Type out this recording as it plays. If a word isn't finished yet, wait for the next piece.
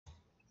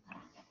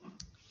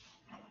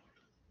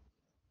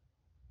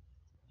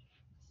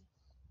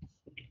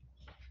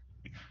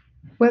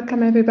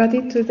Welcome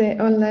everybody to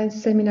the online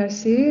seminar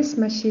series,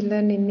 Machine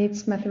Learning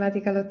Needs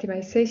Mathematical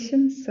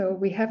Optimization. So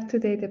we have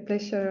today the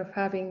pleasure of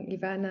having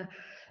Ivana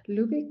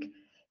Ljubic.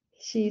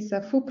 She is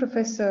a full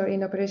professor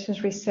in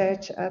operations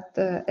research at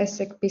the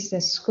ESSEC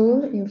Business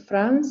School in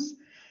France.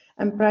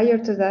 And prior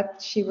to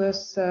that, she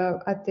was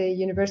at the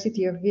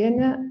University of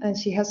Vienna, and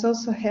she has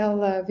also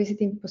held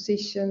visiting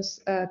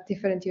positions at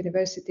different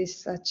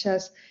universities such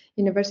as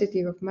University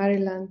of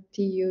Maryland,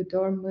 TU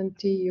Dortmund,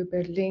 TU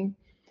Berlin,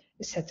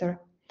 etc.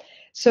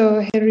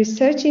 So her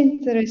research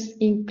interests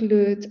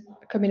include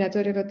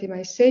combinatorial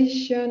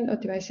optimization,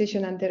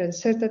 optimization under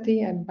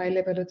uncertainty, and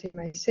bi-level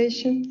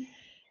optimization.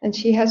 And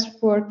she has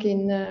worked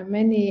in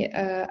many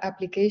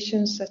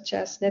applications such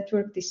as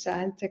network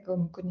design,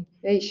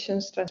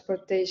 telecommunications,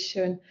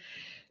 transportation,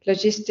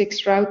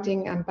 logistics,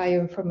 routing, and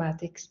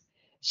bioinformatics.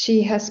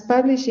 She has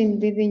published in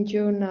leading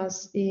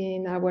journals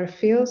in our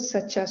fields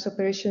such as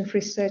Operations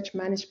Research,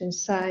 Management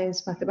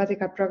Science,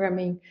 Mathematical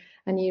Programming,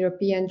 and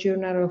European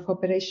Journal of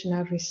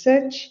Operational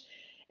Research.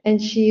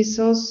 And she is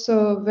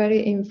also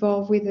very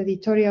involved with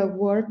editorial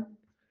work,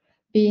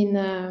 being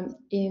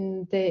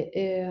in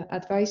the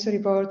advisory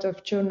board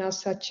of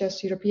journals such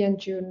as European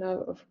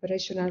Journal of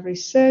Operational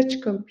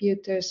Research,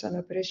 Computers and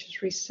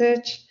Operations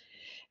Research,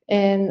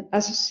 and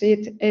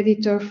associate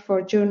editor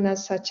for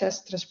journals such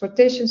as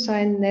Transportation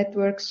Science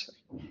Networks,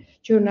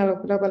 Journal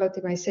of Global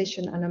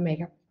Optimization, and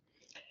Omega.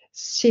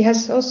 She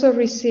has also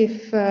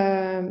received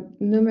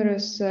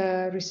numerous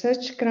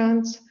research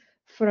grants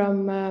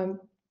from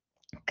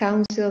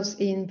councils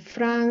in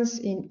France,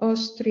 in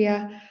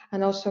Austria,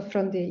 and also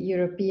from the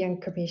European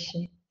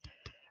Commission.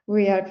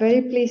 We are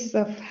very pleased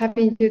of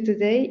having you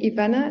today.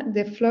 Ivana,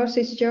 the floor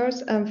is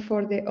yours, and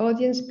for the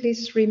audience,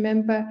 please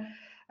remember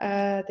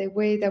the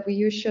way that we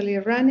usually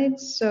run it.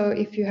 So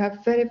if you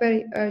have very,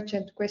 very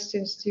urgent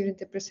questions during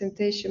the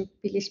presentation,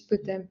 please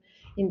put them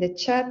in the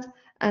chat.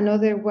 And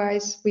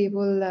otherwise, we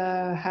will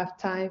have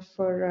time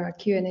for a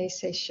Q&A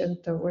session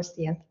towards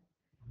the end.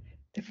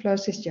 The floor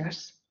is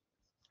yours.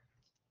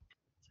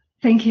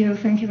 Thank you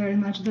very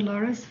much,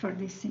 Dolores, for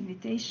this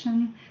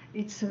invitation.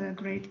 It's a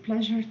great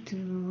pleasure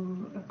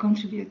to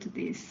contribute to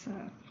this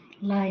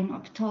line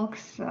of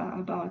talks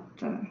about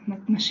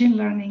machine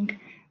learning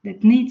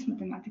that needs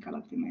mathematical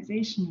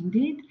optimization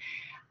indeed.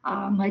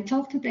 My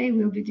talk today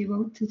will be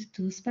devoted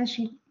to a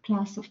special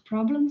class of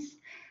problems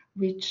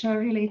which are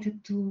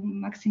related to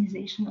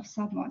maximization of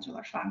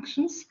submodular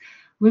functions.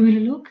 We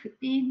will look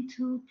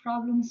into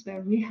problems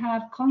where we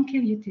have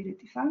concave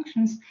utility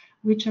functions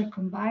which are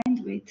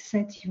combined with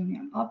set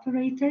union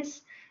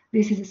operators.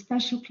 This is a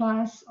special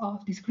class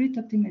of discrete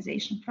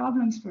optimization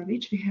problems for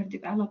which we have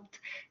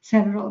developed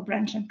several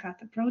branch and cut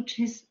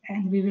approaches,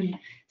 and we will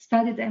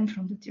study them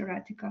from the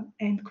theoretical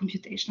and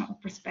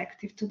computational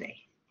perspective today.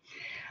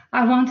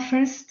 I want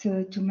first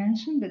to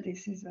mention that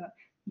this is a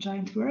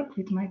joint work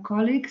with my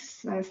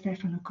colleagues,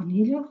 Stefano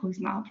Coniglio, who is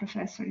now a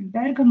professor in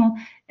Bergamo,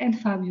 and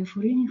Fabio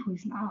Furini, who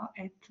is now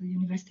at the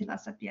University La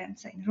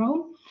Sapienza in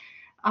Rome.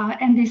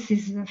 And this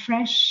is a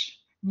fresh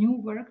new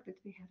work that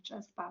we have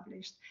just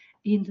published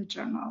in the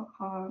journal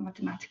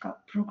Mathematical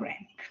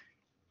Programming.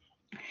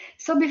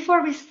 So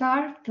before we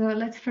start,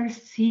 let's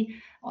first see,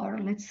 or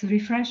let's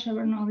refresh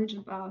our knowledge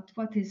about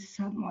what is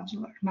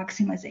submodular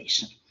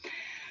maximization.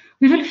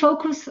 We will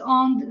focus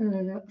on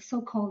the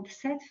so-called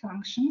set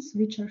functions,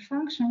 which are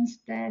functions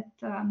that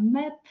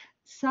map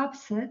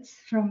subsets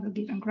from the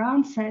given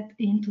ground set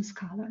into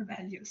scalar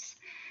values.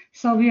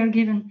 So we are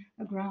given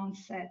a ground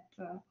set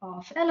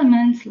of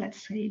elements.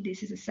 Let's say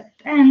this is a set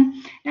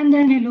n, and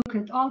then we look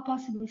at all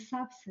possible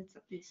subsets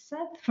of this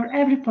set. For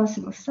every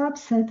possible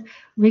subset,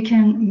 we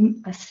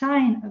can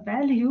assign a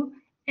value,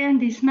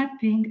 and this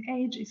mapping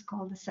H is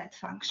called a set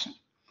function.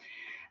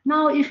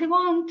 Now, if we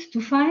want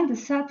to find a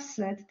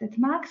subset that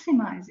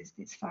maximizes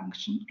this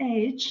function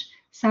H,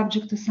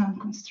 subject to some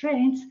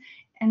constraints,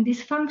 and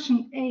this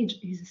function H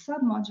is a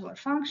submodular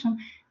function,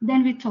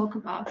 then we talk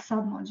about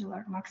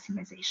submodular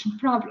maximization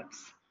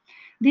problems.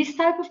 These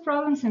type of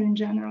problems are in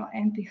general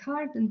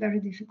NP-hard and very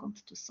difficult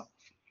to solve.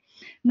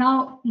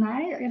 Now,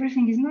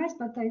 everything is nice,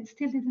 but I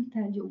still didn't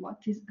tell you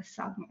what is a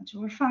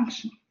submodular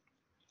function.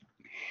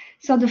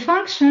 So the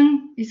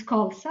function is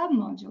called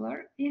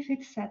submodular if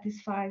it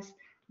satisfies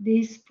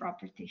this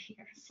property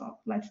here. So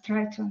let's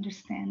try to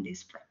understand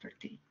this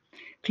property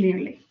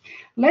clearly.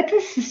 Let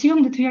us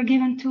assume that we are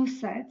given two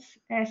sets,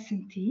 S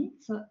and T.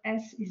 So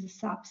S is a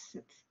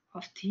subset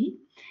of T,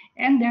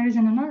 and there is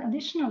an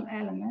additional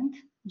element,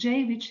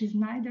 J, which is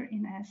neither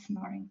in S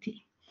nor in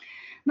T.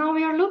 Now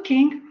we are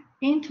looking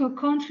into a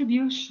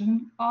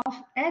contribution of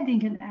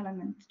adding an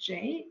element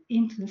J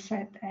into the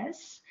set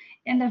S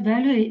and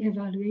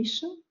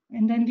evaluation,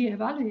 and then we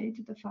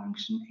evaluated the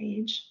function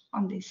H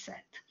on this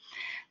set.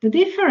 The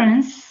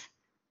difference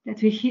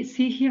that we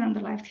see here on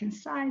the left-hand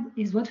side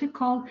is what we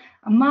call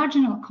a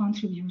marginal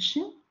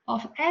contribution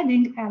of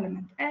adding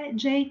element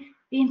J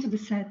into the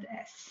set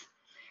S.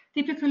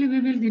 Typically, we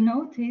will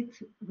denote it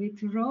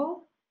with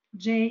rho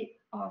J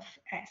of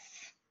S.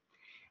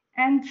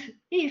 And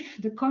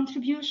if the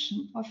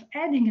contribution of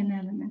adding an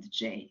element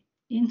J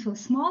into a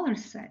smaller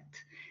set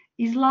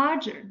is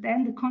larger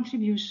than the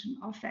contribution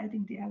of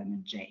adding the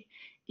element j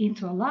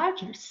into a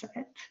larger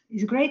set,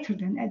 is greater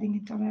than adding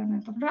into an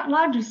element of a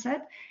larger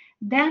set,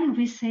 then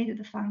we say that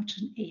the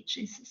function h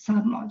is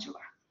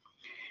submodular.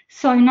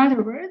 So in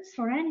other words,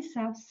 for any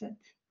subset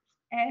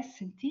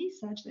S and T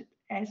such that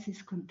S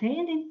is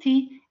contained in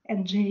T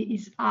and J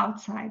is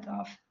outside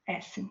of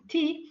S and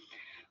T,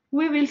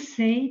 we will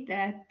say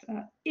that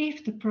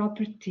if the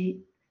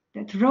property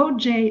that rho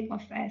J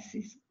of S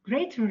is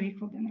greater or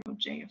equal than rho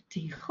J of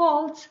T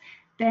holds,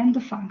 then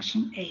the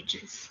function H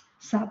is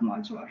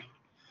submodular.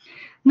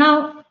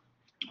 Now,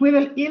 we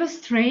will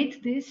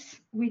illustrate this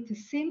with a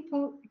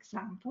simple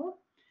example.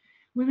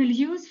 We will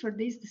use for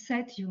this the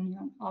set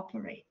union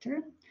operator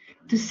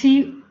to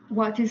see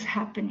what is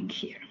happening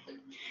here.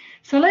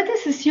 So let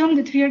us assume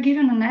that we are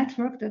given a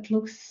network that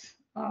looks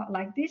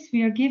like this.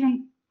 We are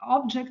given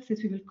objects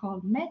that we will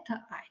call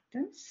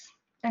meta-items,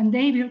 and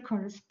they will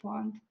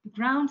correspond. The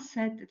ground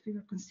set that we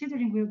are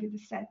considering will be the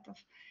set of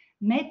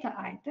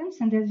meta-items,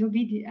 and there will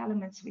be the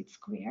elements with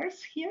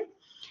squares here.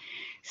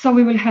 So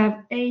we will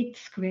have 8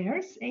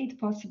 squares, 8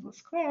 possible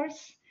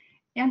squares,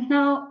 and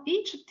now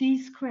each of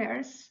these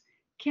squares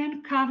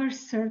can cover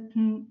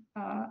certain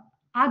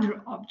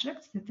other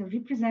objects that are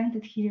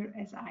represented here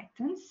as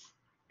items,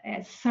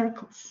 as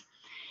circles.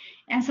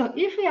 And so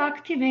if we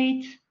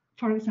activate,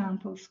 for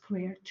example,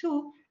 square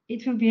 2,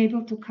 it will be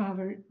able to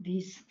cover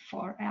these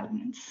 4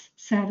 elements,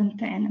 7,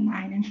 10,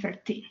 9, and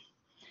 13.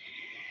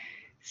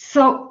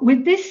 So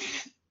with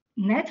this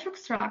network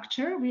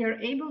structure, we are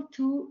able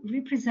to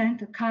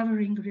represent a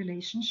covering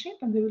relationship,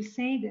 and we will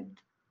say that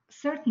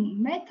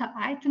certain meta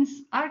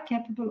items are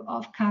capable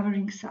of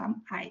covering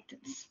some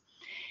items.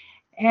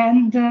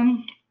 And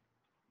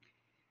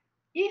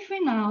if we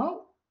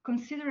now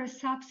consider a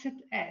subset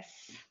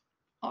S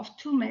of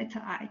 2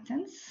 meta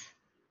items,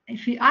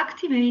 if we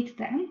activate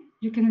them,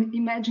 you can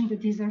imagine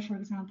that these are, for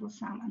example,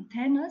 some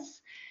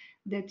antennas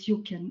that you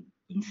can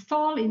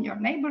install in your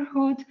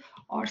neighborhood,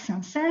 or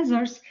some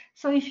sensors.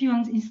 So if you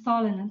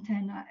install an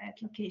antenna at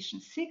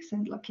location 6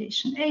 and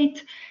location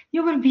 8,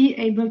 you will be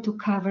able to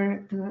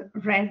cover the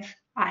red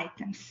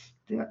items,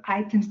 the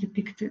items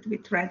depicted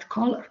with red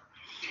color.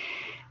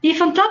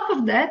 If on top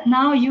of that,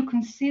 now you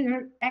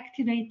consider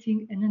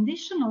activating an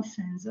additional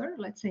sensor,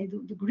 let's say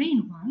the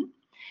green one,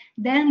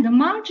 then the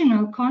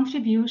marginal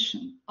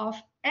contribution of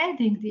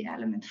adding the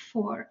element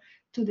 4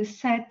 to the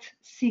set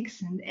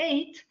 6 and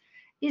 8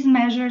 is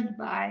measured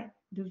by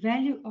the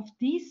value of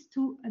these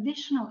 2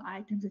 additional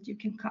items that you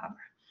can cover.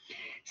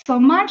 So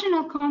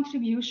marginal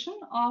contribution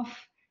of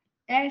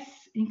S,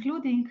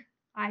 including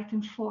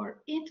item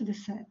 4, into the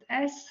set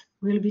S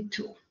will be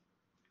 2.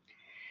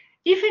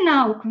 If we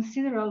now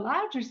consider a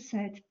larger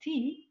set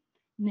T,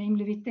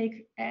 namely we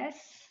take S,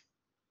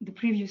 the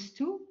previous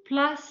 2,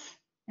 plus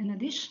an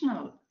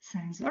additional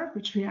sensor,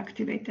 which we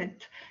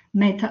activated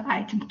meta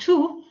item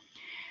 2,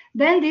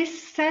 then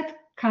this set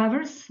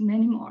covers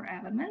many more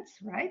elements,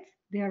 right?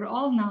 They are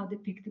all now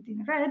depicted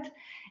in red.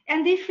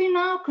 And if we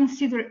now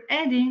consider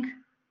adding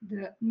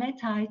the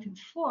meta item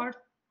 4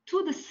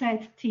 to the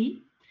set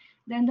T,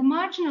 then the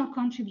marginal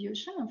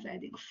contribution of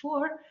adding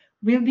 4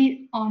 will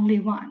be only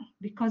 1,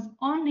 because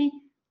only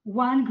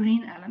one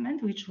green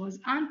element, which was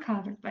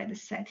uncovered by the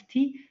set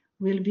T,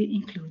 will be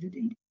included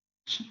in the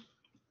action.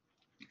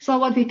 So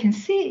what we can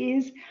see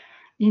is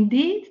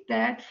indeed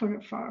that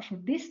for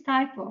this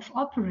type of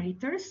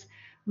operators,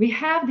 we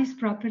have this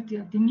property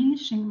of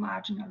diminishing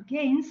marginal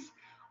gains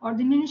or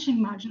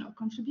diminishing marginal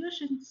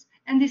contributions,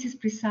 and this is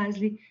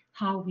precisely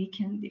how we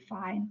can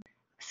define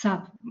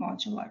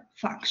submodular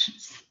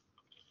functions.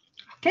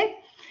 Okay,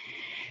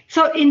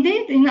 so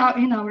indeed in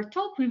our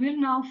talk we will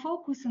now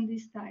focus on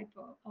this type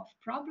of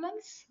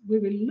problems. We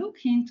will look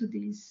into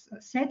these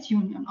set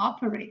union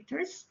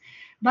operators,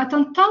 but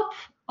on top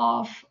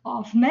of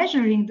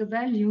measuring the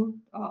value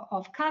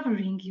of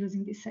covering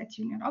using the set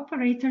union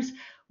operators,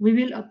 we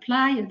will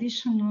apply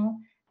additional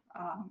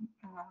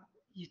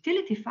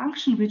utility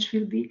function, which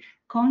will be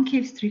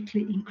concave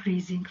strictly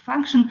increasing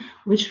function,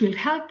 which will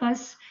help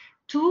us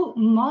to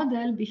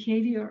model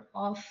behavior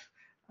of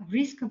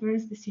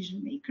risk-averse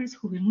decision makers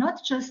who will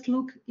not just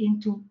look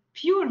into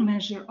pure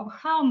measure of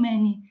how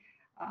many,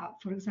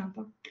 for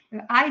example,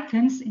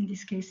 items, in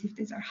this case, if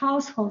these are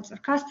households or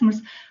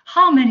customers,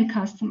 how many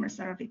customers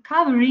are we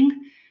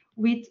covering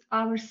with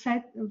our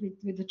set,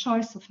 with the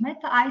choice of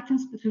meta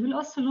items, but we will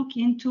also look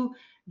into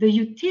the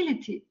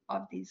utility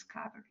of this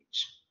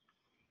coverage.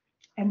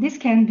 And this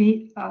can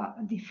be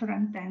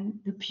different than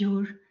the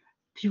pure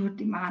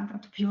demand or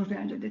the pure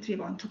value that we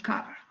want to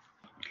cover.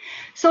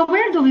 So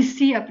where do we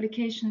see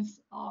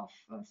applications of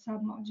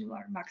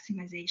submodular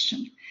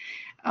maximization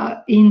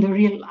in the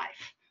real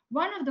life?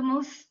 One of the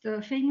most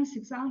famous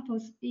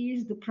examples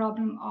is the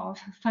problem of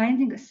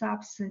finding a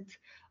subset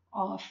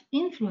of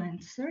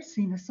influencers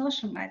in a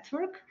social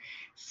network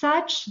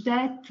such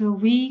that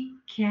we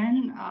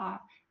can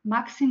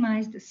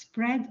maximize the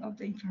spread of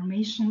the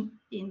information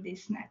in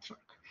this network.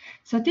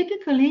 So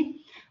typically,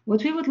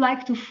 what we would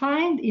like to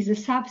find is a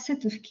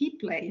subset of key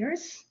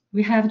players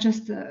we have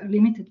just a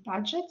limited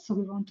budget, so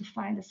we want to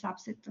find a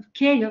subset of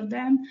K of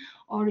them,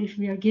 or if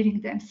we are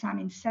giving them some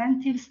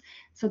incentives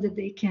so that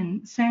they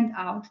can send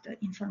out the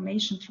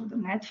information through the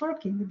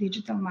network in the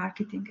digital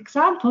marketing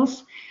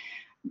examples.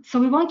 So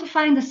we want to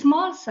find a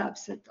small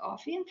subset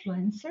of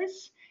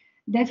influencers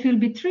that will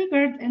be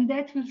triggered and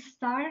that will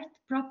start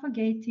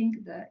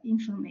propagating the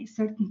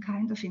certain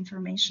kind of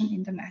information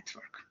in the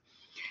network.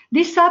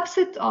 This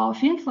subset of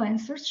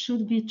influencers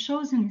should be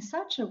chosen in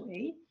such a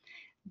way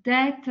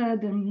that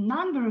the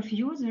number of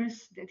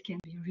users that can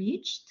be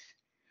reached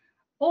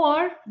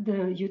or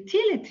the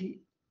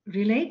utility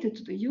related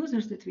to the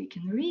users that we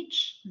can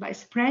reach by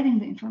spreading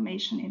the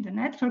information in the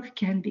network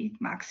can be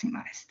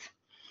maximized.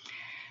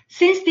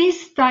 Since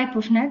these type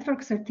of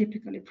networks are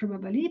typically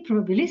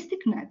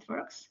probabilistic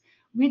networks,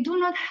 we do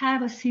not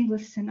have a single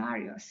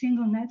scenario, a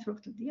single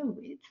network to deal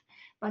with,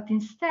 but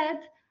instead,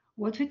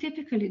 what we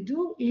typically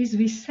do is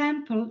we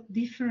sample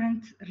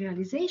different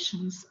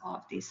realizations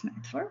of this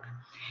network.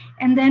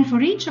 And then for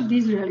each of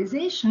these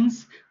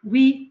realizations,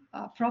 we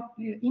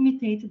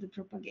imitate the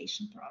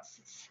propagation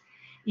process.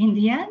 In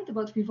the end,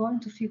 what we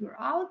want to figure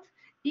out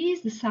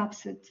is the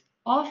subset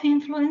of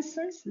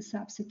influencers, the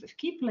subset of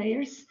key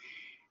players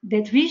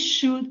that we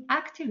should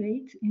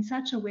activate in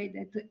such a way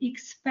that the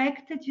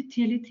expected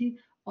utility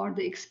or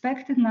the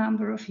expected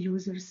number of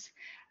users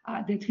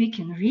that we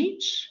can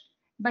reach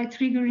by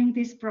triggering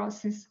this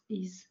process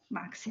is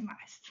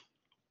maximized.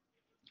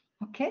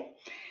 Okay,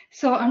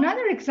 so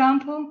another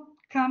example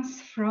comes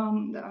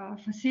from the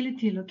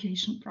facility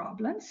location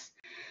problems,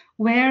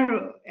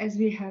 where, as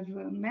we have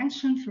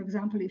mentioned, for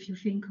example, if you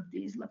think of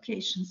these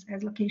locations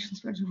as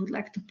locations where you would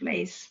like to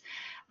place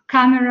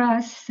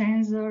cameras,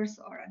 sensors,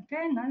 or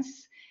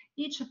antennas,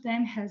 each of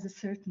them has a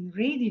certain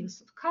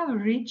radius of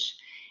coverage.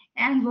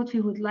 And what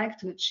we would like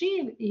to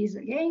achieve is,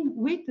 again,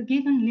 with the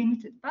given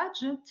limited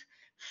budget,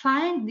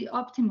 find the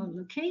optimal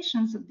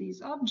locations of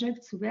these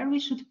objects where we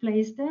should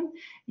place them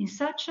in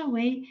such a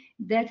way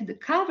that the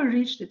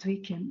coverage that we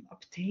can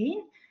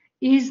obtain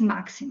is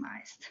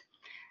maximized.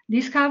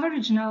 This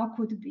coverage now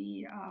could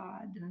be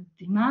the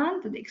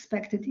demand, the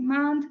expected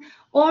demand,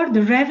 or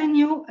the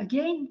revenue,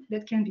 again,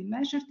 that can be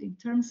measured in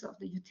terms of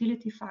the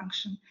utility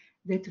function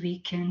that we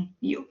can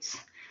use.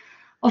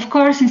 Of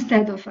course,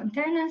 instead of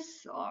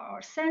antennas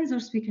or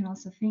sensors, we can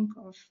also think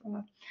of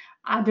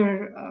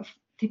other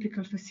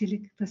typical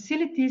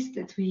facilities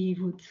that we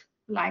would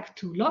like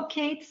to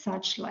locate,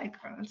 such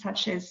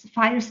as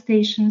fire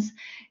stations,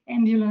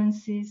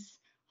 ambulances,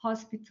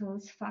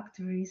 hospitals,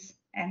 factories,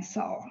 and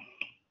so on.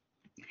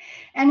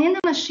 And in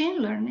the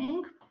machine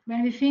learning,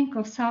 when we think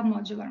of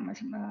submodular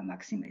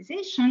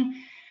maximization,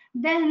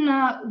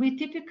 then we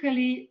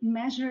typically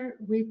measure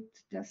with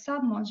the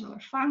submodular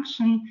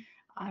function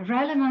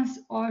relevance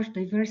or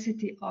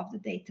diversity of the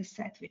data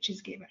set which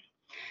is given.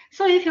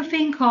 So if you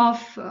think of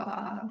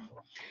a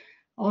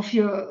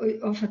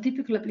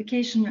typical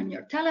application on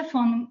your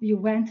telephone, you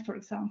went, for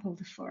example,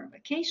 for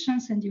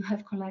vacations and you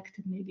have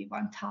collected maybe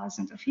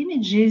 1,000 of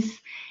images,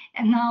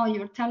 and now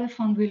your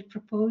telephone will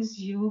propose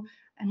you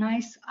a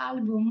nice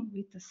album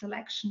with a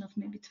selection of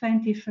maybe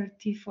 20,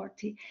 30,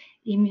 40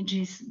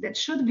 images that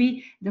should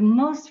be the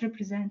most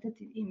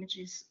representative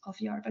images of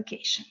your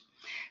vacation.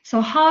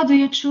 So how do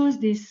you choose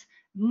this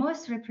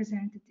most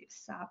representative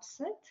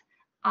subset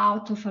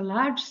out of a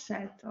large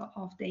set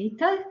of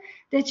data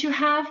that you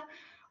have?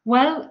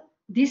 Well,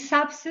 this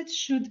subset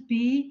should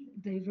be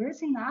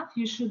diverse enough.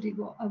 You should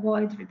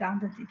avoid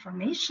redundant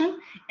information,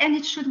 and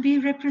it should be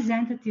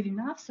representative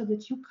enough so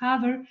that you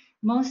cover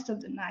most of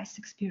the nice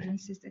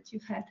experiences that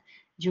you've had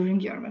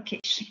during your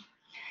vacation.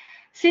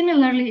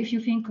 Similarly, if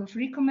you think of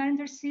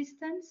recommender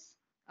systems,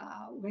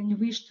 when you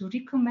wish to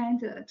recommend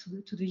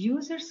to the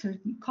user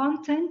certain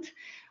content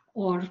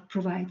or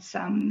provide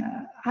some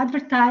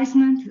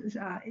advertisement,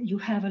 you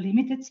have a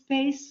limited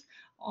space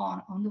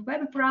on the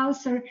web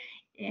browser.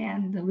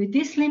 And with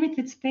this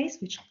limited space,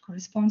 which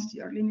corresponds to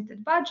your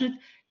limited budget,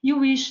 you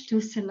wish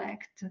to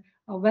select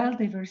a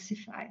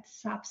well-diversified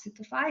subset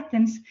of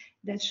items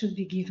that should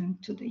be given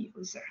to the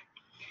user.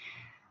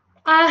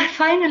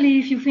 Finally,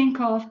 if you think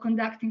of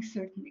conducting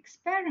certain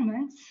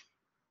experiments,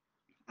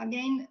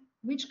 again,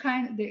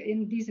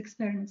 these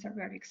experiments are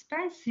very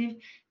expensive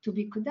to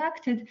be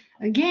conducted.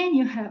 Again,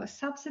 you have a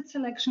subset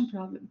selection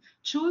problem.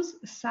 Choose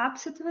a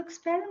subset of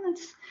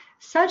experiments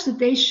such that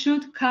they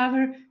should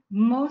cover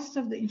most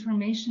of the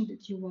information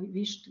that you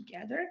wish to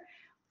gather,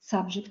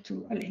 subject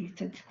to a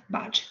limited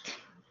budget.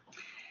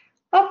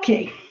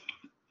 Okay,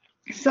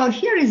 so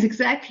here is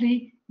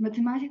exactly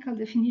mathematical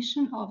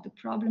definition of the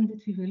problem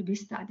that we will be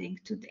studying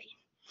today.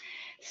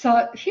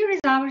 So here is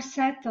our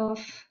set of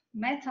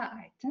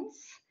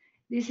meta-items.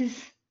 This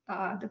is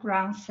the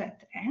ground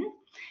set N.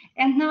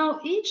 And now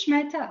each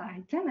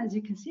meta-item, as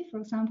you can see, for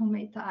example,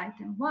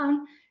 meta-item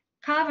 1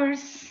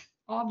 covers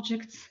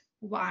objects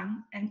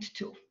 1 and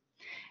 2.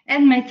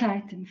 And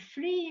meta-item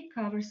 3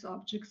 covers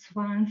objects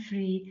 1,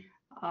 3,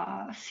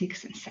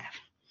 6, and 7.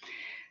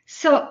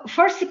 So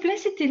for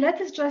simplicity,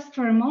 let us just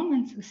for a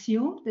moment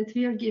assume that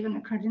we are given a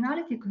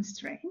cardinality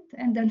constraint,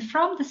 and then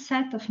from the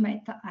set of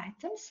meta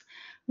items,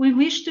 we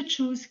wish to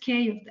choose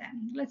k of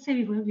them. Let's say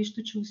we will wish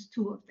to choose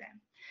 2 of them.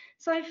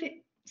 So if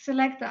we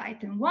select the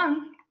item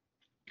 1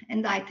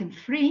 and item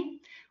 3,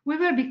 we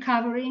will be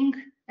covering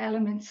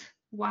elements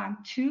 1,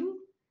 2,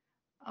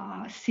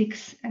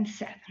 6, and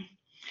 7.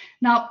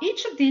 Now,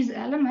 each of these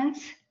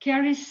elements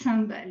carries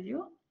some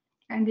value,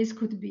 and this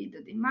could be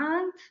the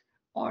demand,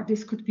 or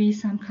this could be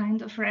some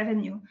kind of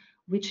revenue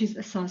which is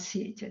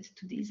associated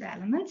to these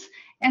elements,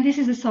 and this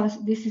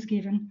is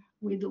given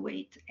with the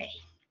weight A.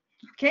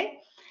 Okay,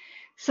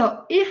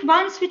 so if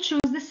once we choose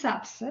the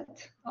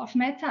subset of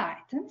meta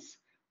items,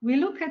 we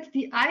look at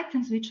the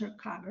items which are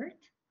covered,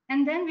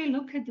 and then we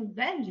look at the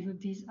value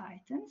of these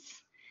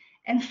items,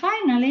 and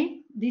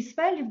finally, this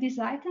value of these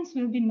items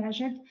will be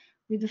measured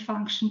with the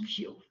function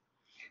Q.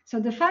 So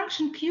the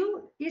function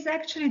Q is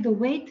actually the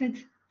weighted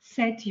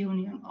set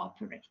union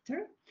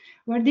operator,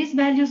 where these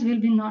values will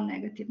be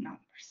non-negative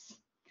numbers.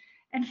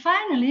 And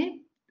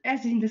finally,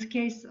 as in this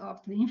case of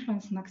the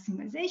influence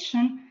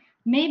maximization,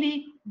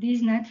 maybe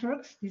these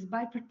networks, these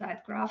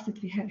bipartite graphs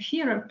that we have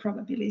here are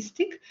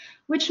probabilistic,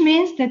 which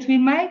means that we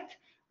might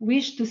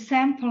wish to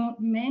sample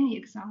many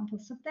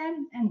examples of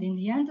them, and in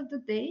the end of the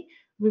day,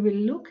 we will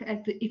look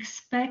at the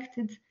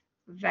expected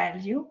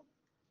value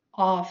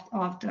of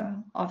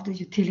the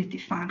utility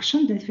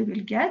function that we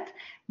will get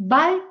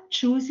by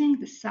choosing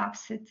the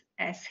subset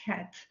S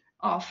hat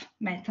of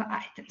meta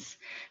items.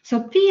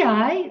 So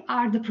Pi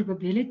are the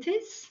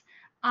probabilities,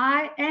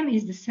 M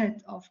is the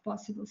set of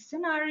possible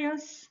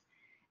scenarios,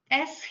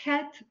 S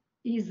hat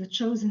is the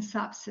chosen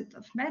subset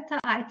of meta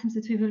items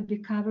that we will be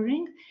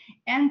covering,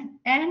 and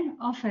N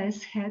of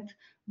S hat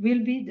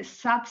will be the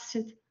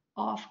subset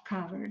of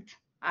covered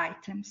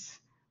items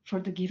for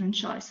the given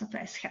choice of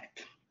S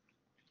hat.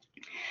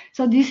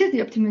 So this is the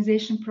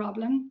optimization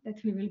problem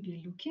that we will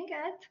be looking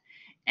at,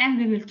 and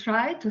we will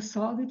try to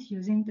solve it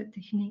using the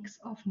techniques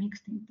of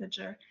mixed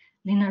integer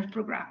linear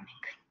programming.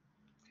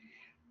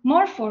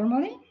 More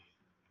formally,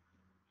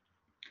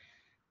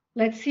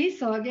 let's see.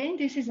 So again,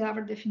 this is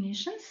our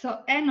definition. So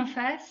N of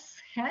S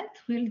hat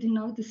will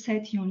denote the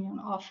set union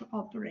of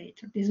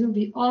operator. This will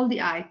be all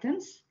the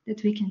items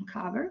that we can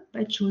cover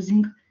by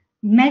choosing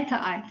meta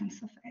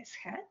items of S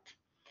hat.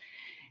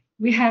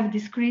 We have a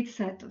discrete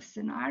set of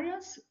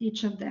scenarios,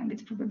 each of them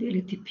with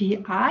probability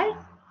Pi,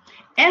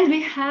 and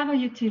we have a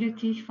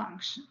utility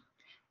function.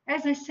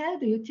 As I said,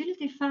 the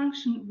utility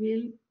function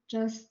will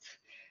just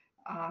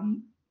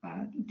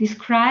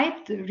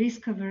describe the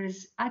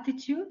risk-averse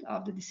attitude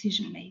of the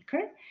decision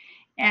maker,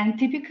 and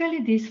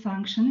typically these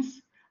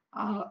functions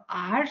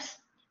are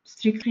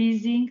strictly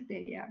increasing,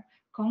 they are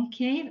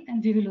concave,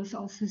 and we will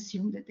also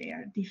assume that they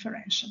are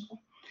differentiable.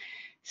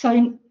 So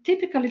in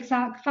typical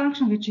exact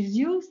function, which is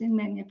used in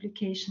many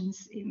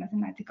applications in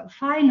mathematical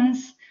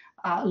finance,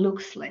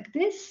 looks like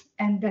this,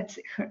 and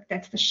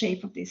that's the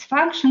shape of this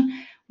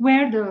function,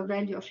 where the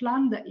value of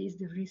lambda is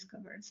the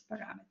risk-averse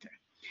parameter.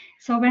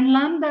 So when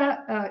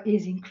lambda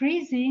is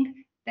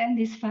increasing, then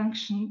this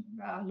function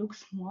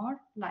looks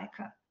more like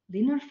a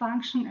linear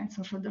function, and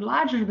so for the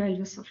larger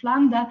values of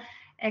lambda,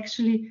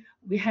 actually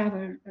we have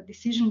a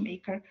decision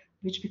maker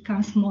which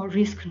becomes more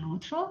risk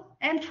neutral.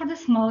 And for the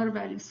smaller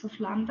values of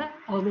lambda,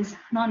 always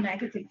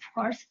non-negative, of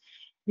course,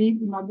 we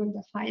model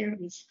the higher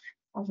risk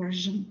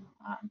aversion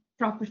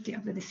property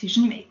of the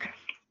decision maker.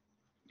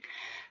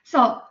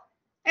 So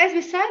as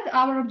we said,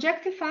 our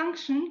objective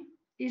function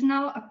is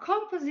now a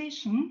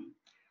composition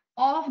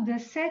of the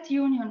set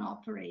union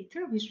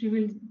operator, which we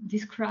will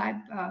describe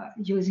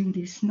using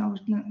this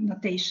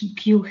notation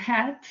Q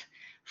hat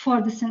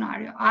for the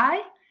scenario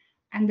I,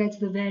 and that's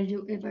the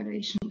value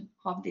evaluation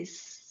of this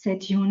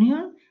set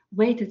union,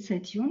 weighted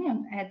set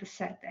union at the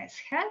set S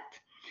hat.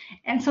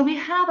 And so we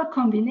have a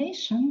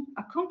combination,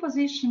 a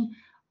composition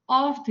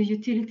of the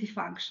utility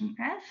function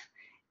F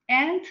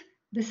and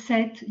the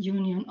set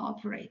union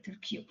operator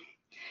Q.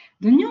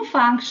 The new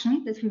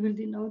function that we will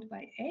denote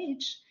by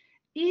H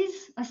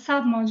is a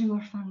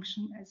submodular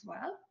function as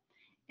well.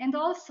 And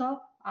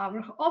also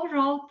our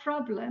overall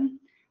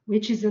problem,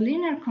 which is a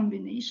linear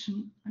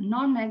combination, a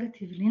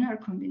non-negative linear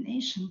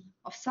combination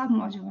of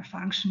submodular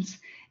functions,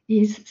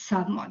 is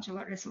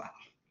submodular as well.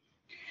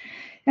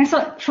 And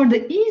so for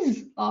the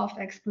ease of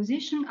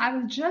exposition, I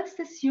will just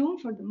assume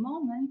for the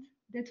moment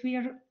that we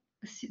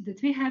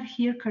have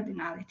here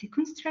cardinality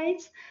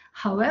constraints.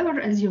 However,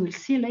 as you will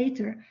see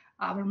later,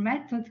 our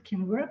method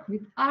can work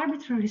with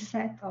arbitrary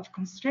set of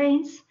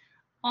constraints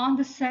on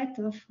the set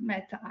of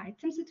meta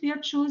items that we are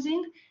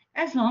choosing,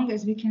 as long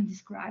as we can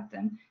describe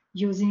them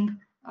using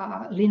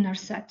a linear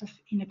set of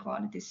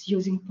inequalities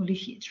using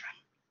polyhedra.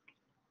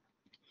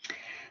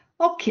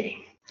 Okay,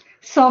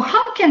 so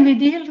how can we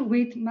deal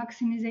with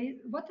maximization?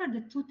 What are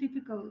the two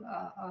typical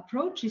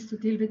approaches to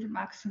deal with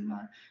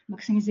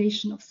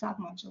maximization of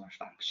submodular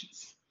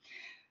functions?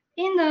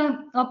 In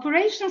the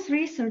operations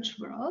research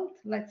world,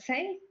 let's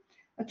say,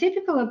 a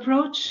typical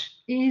approach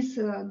is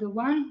the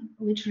one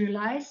which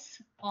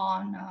relies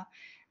on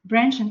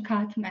branch and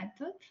cut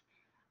method,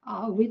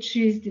 which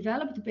is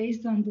developed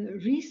based on the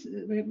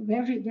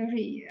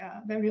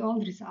very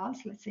old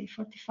results, let's say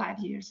 45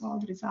 years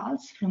old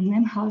results from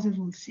Nemhauser,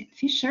 Woolsey, and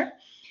Fisher,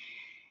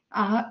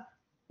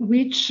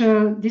 which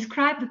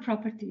describe the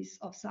properties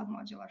of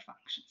submodular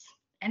functions.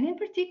 And in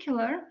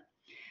particular,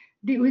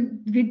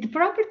 with the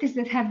properties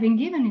that have been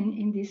given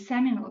in this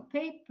seminal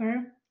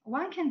paper,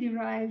 one can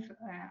derive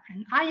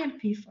an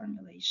ILP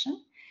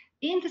formulation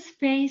in the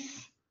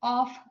space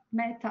of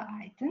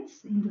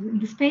meta-items, in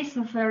the space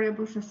of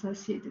variables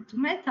associated to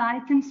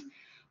meta-items,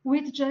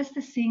 with just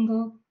a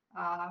single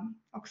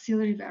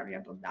auxiliary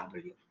variable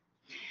W.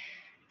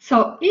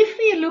 So if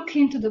we look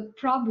into the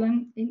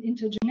problem,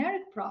 into a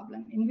generic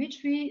problem in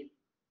which we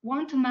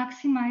want to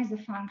maximize the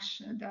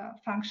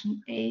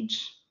function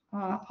h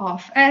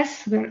of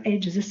S, where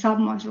h is a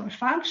submodular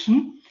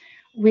function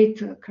with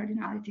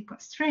cardinality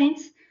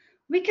constraints,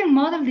 we can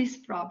model this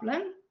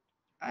problem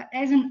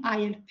as an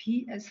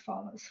ILP as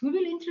follows. We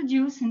will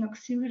introduce an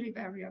auxiliary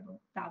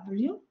variable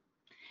W,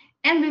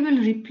 and we will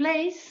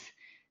replace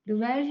the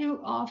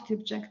value of the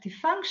objective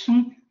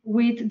function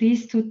with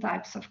these two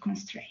types of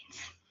constraints.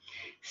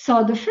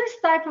 So the first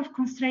type of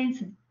constraint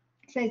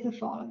says the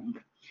following.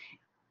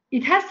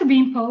 It has to be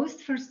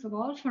imposed, first of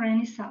all, for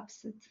any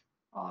subset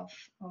of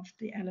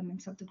the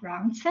elements of the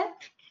ground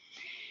set.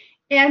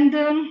 And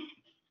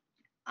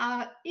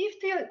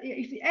if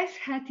the S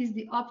hat is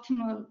the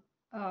optimal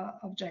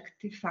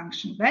objective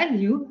function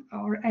value,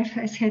 or f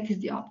S hat is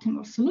the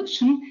optimal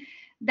solution,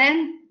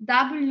 then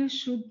W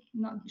should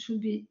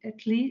be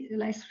at least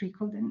less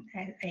frequent than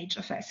h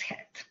of S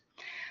hat.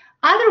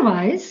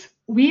 Otherwise,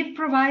 we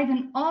provide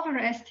an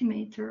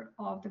overestimator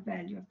of the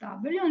value of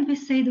W, and we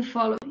say the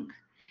following.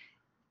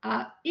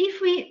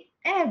 If we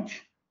add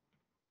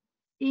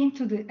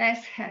into the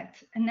S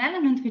hat an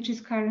element which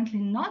is currently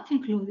not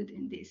included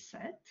in this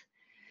set,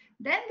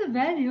 then the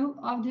value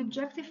of the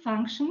objective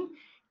function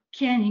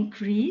can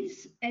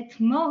increase at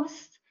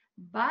most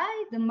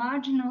by the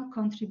marginal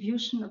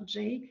contribution of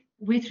J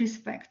with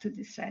respect to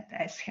the set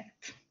S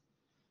hat.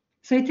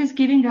 So it is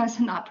giving us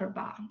an upper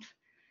bound.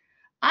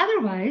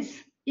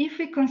 Otherwise, if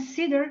we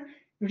consider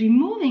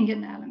removing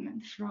an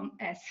element from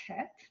S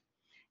hat,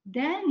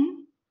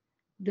 then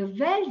the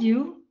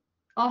value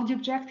of the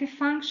objective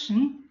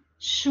function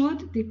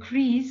should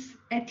decrease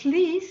at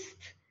least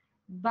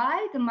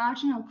by the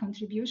marginal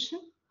contribution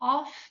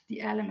of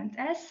the element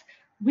S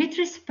with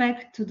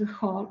respect to the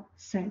whole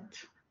set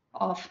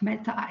of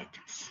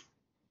meta-items.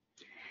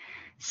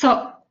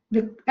 So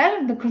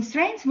the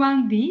constraints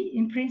 1b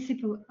in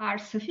principle are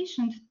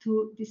sufficient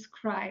to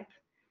describe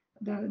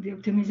the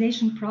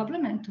optimization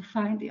problem and to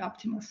find the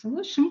optimal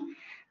solution,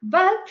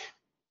 but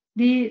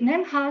the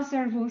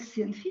Nemhauser,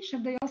 Woolsey, and Fisher,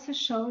 they also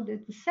show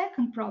that the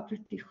second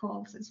property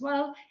holds as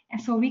well,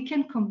 and so we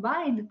can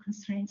combine the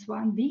constraints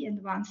 1b and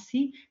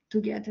 1c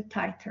to get a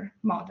tighter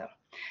model.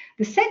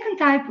 The second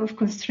type of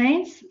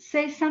constraints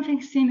says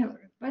something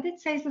similar, but it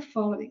says the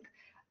following.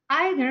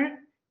 Either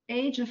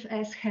h of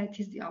S hat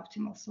is the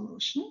optimal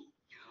solution,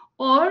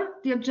 or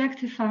the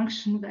objective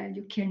function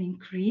value can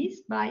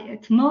increase by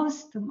at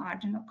most the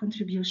marginal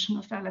contribution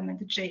of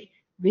element J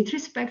with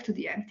respect to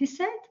the empty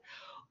set,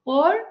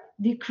 or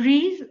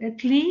decrease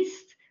at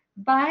least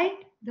by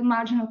the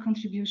marginal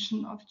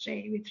contribution of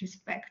J with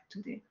respect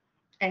to the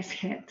S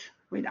hat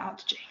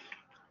without J.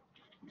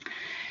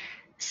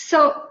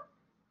 So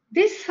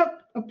this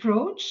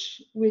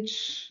approach,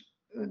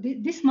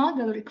 this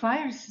model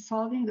requires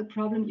solving the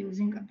problem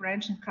using a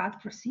branch and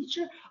cut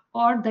procedure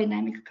or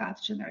dynamic cut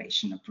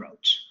generation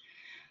approach.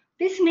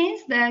 This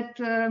means that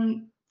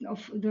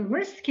the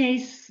worst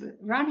case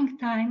running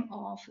time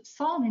of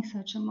solving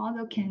such a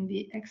model can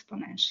be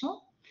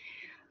exponential.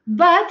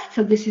 But,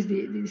 so this is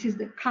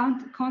the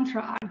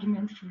contra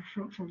argument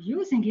for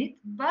using it,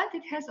 but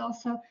it has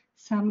also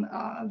some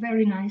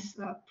very nice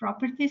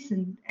properties,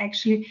 and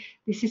actually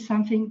this is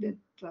something that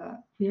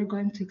we are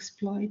going to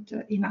exploit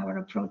in our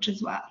approach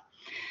as well.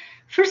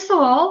 First of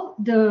all,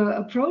 the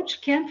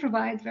approach can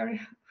provide very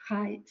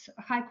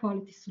high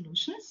quality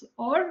solutions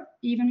or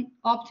even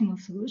optimal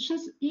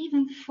solutions,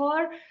 even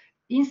for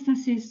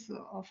instances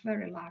of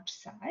very large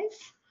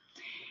size.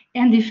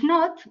 And if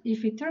not,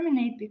 if we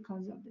terminate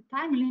because of the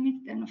time limit,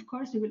 then of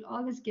course we will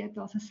always get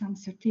also some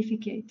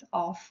certificate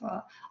of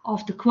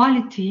the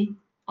quality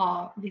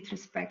with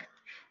respect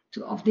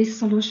to of this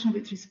solution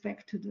with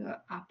respect to the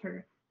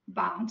upper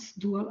bounds,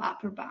 dual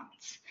upper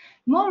bounds.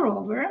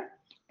 Moreover,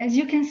 as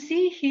you can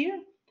see here,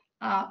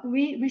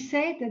 we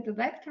say that the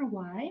vector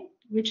y,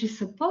 which is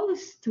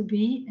supposed to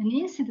be an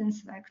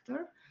incidence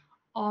vector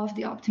of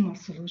the optimal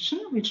solution,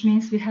 which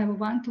means we have a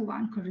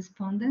one-to-one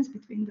correspondence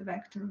between the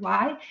vector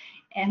y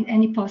and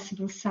any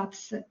possible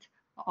subset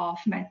of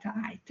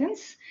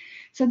meta-items.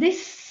 So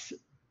this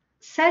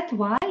set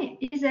y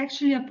is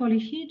actually a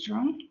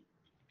polyhedron,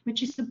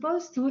 which is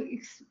supposed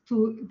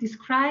to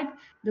describe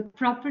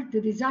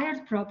the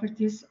desired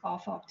properties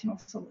of optimal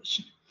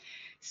solution.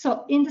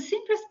 So in the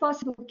simplest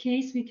possible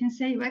case, we can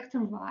say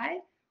vector y,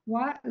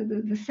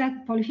 the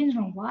set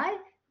polyhedron y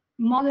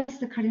models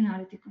the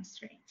cardinality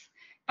constraints.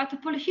 but the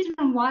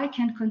polyhedron Y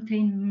can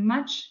contain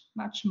much,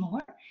 much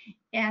more.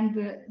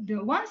 And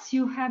once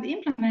you have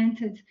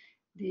implemented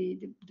the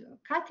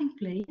cutting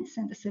planes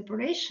and the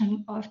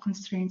separation of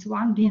constraints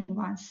 1b and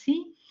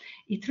 1c,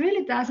 it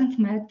really doesn't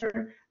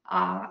matter,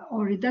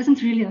 or it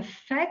doesn't really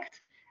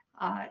affect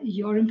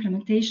your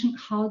implementation.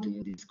 How do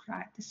you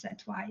describe the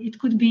set Y? It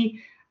could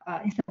be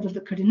instead of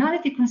the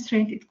cardinality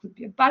constraint, it could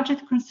be a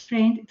budget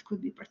constraint, it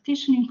could be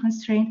partitioning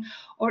constraint,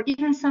 or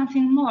even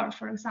something more.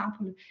 For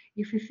example,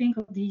 if we think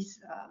of these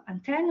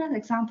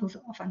examples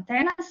of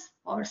antennas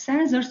or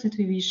sensors that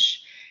we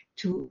wish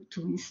to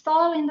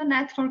install in the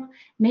network,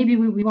 maybe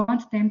we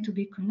want them to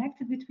be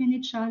connected between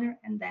each other,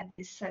 and then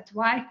this set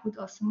Y could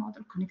also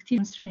model connectivity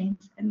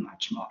constraints and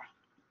much more.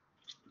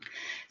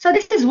 So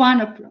this is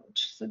one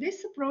approach. So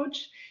this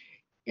approach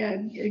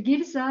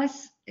gives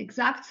us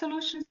exact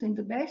solutions in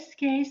the best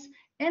case,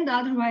 and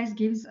otherwise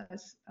gives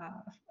us a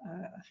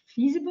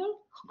feasible,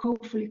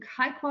 hopefully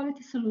high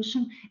quality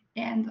solution,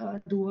 and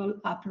a dual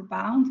upper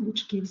bound,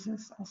 which gives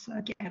us also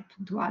a gap,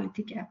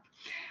 duality gap,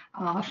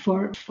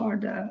 for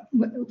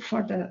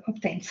the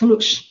obtained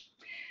solution.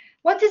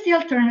 What is the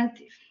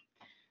alternative?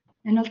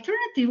 An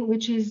alternative,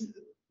 which is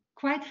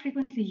quite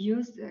frequently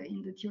used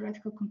in the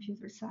theoretical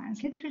computer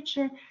science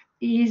literature,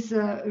 is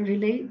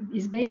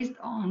based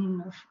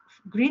on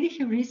greedy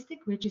heuristic,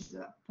 which is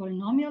a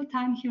polynomial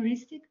time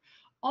heuristic,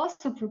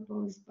 also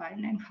proposed by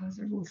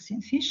Nemhauser, Woolsey,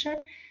 and Fisher,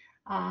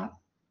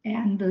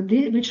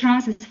 which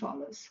runs as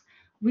follows.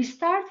 We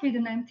start with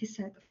an empty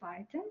set of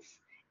items,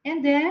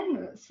 and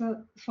then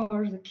so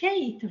for the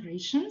k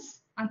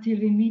iterations until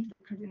we meet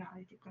the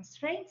cardinality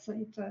constraint, so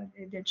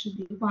there should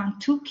be 1,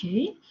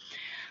 2k,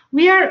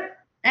 we are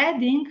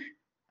adding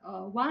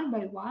one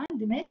by one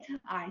the meta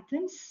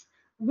items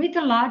with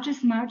the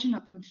largest margin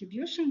of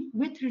contribution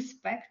with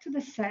respect to the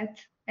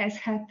set S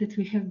hat that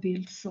we have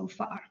built so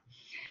far.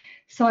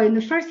 So in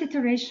the first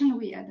iteration,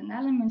 we add an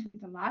element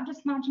with the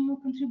largest marginal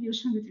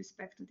contribution with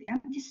respect to the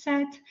empty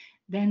set,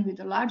 then with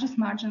the largest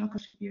marginal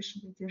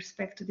contribution with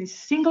respect to this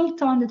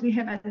singleton that we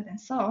have added, and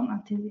so on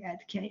until we add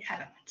k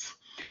elements.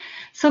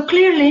 So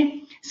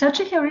clearly, such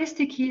a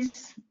heuristic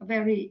is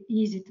very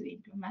easy to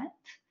implement.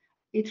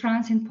 It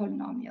runs in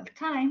polynomial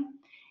time,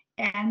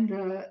 and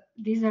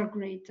these are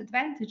great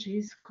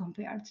advantages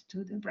compared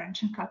to the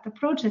branch and cut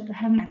approach that I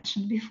have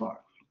mentioned before.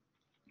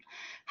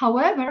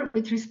 However,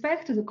 with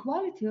respect to the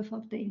quality of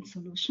obtained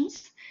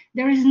solutions,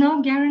 there is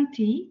no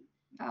guarantee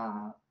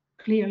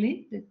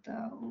clearly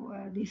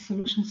that these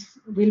solutions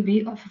will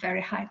be of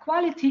very high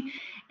quality,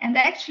 and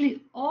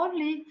actually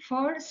only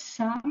for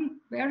some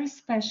very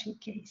special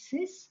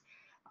cases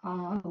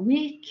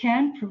we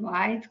can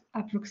provide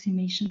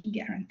approximation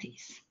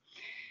guarantees.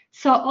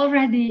 So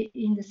already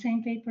in the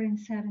same paper in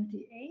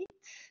 78,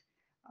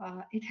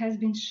 it has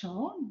been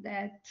shown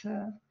that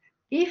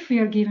if we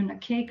are given a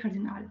k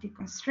cardinality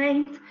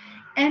constraint,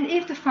 and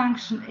if the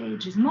function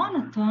h is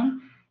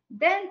monotone,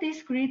 then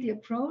this greedy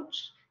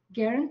approach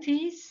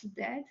guarantees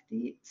that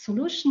the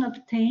solution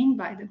obtained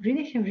by the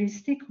greedy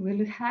heuristic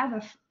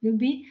will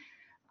be,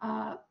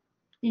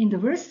 in the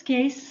worst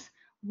case,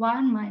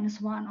 1 minus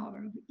 1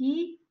 over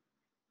e,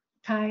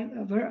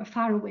 time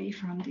far away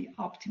from the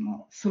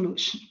optimal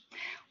solution.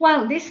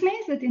 Well, this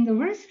means that in the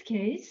worst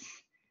case,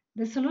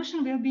 the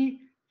solution will be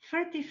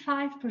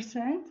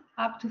 35%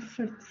 up to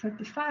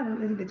 35, a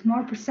little bit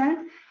more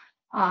percent,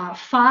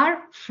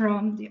 far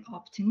from the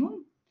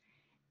optimum.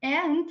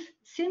 And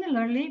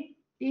similarly,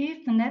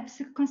 if the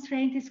NeEDS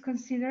constraint is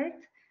considered,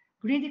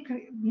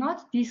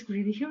 not this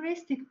greedy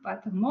heuristic,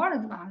 but a more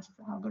advanced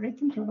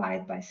algorithm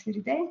provided by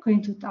Sviridenko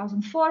in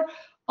 2004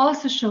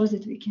 also shows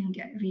that we can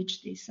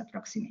reach this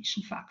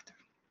approximation factor.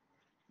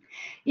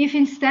 If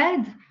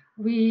instead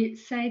we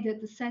say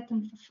that the set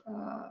of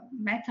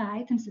meta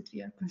items that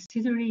we are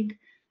considering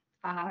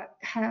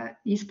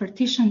is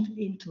partitioned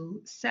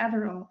into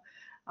several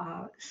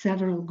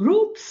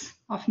groups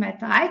of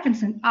meta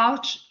items, and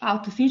out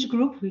of each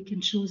group we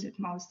can choose at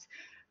most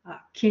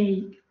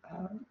K1,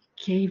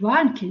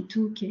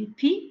 K2,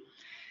 Kp,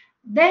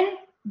 then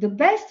the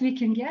best we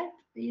can get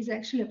is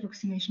actually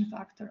approximation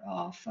factor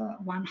of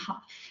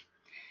 1/2.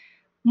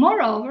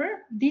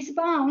 Moreover, these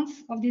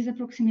bounds of these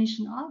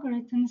approximation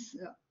algorithms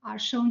are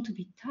shown to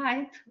be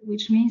tight,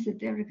 which means that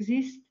there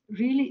exist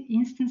really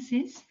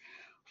instances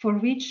for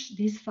which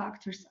these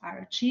factors are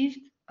achieved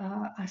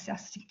as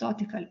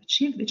asymptotically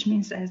achieved, which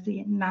means as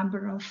the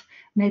number of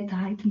meta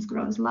items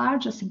grows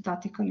large,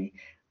 asymptotically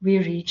we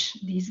reach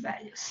these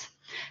values.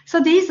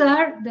 So these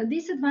are the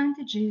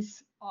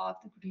disadvantages of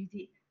the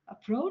greedy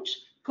approach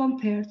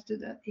compared to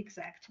the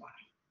exact one.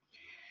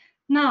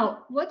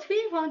 Now, what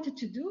we wanted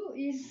to do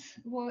is,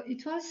 well,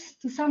 it was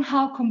to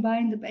somehow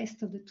combine the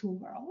best of the two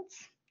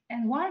worlds.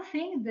 And one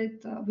thing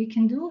that we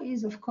can do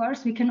is, of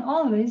course, we can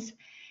always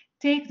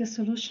take the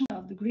solution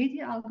of the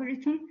greedy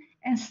algorithm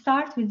and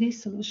start with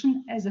this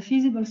solution as a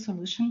feasible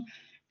solution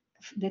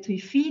that we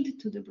feed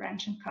to the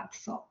branch and cut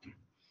solver.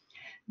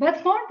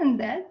 But more than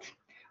that,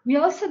 we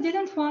also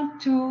didn't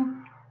want to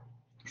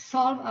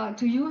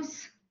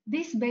use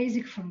this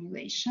basic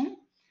formulation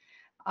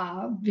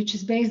which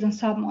is based on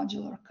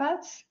submodular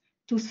cuts,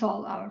 to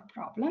solve our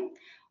problem.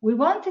 We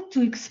wanted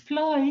to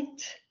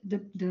exploit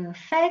the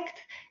fact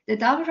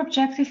that our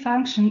objective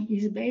function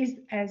is based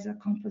as a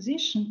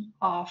composition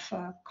of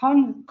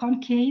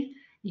concave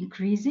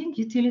increasing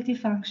utility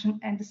function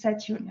and the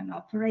set union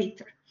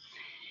operator.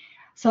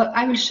 So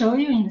I will show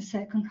you in a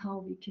second how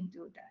we can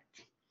do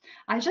that.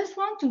 I just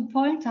want to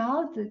point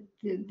out that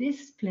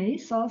this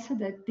place also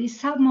that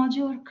these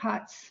submodular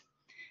cuts,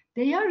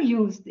 they are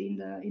used in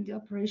the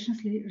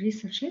operations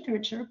research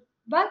literature,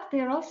 but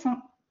they're also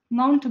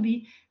known to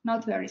be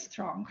not very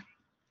strong.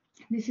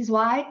 This is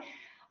why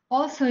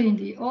also in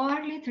the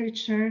OR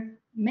literature,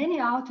 many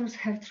authors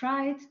have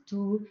tried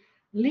to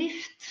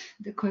lift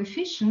the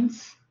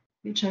coefficients,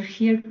 which are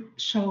here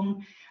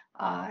shown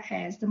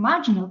as the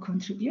marginal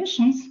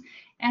contributions,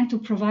 and to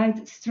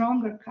provide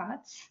stronger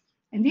cuts.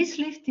 And this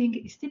lifting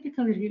is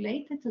typically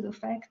related to the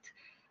fact,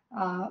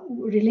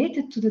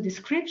 related to the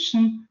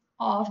description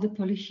of the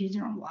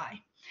polyhedron Y.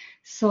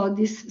 So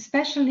these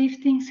special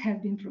liftings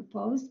have been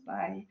proposed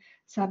by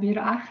Sabir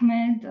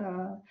Ahmed,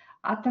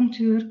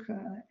 Atamtürk,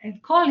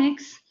 and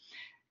colleagues,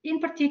 in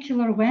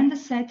particular when the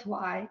set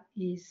Y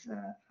is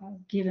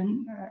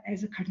given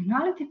as a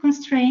cardinality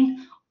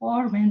constraint,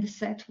 or when the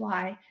set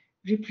Y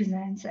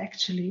represents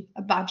actually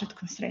a budget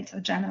constraint, a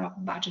general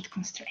budget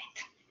constraint.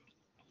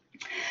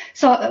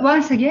 So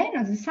once again,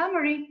 as a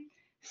summary,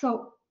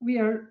 so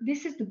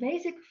this is the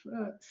basic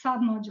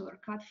submodular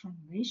cut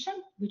formulation,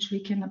 which we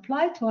can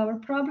apply to our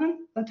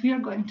problem, but we are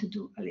going to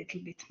do a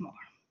little bit more.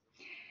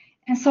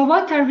 And so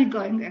what are we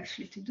going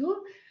actually to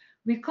do?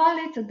 We call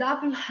it a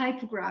double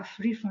hypograph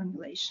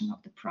reformulation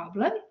of the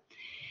problem.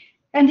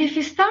 And if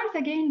we start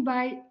again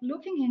by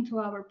looking into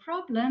our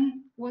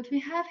problem, what we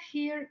have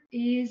here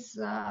is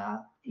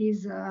a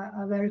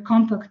very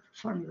compact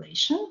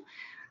formulation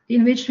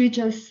in which we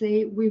just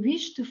say we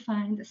wish to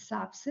find a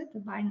subset, a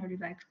binary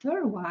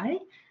vector Y.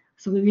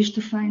 So we wish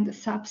to find a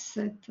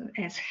subset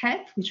S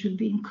hat, which will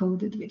be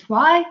encoded with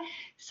Y,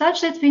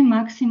 such that we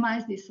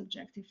maximize this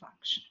objective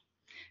function.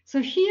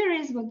 So here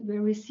is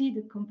where we see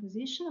the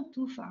composition of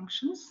two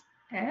functions,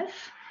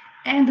 f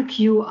and the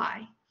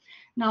qi.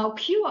 Now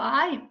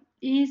qi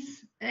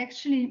is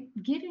actually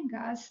giving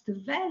us the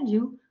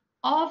value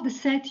of the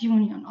set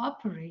union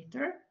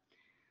operator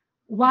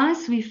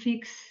once we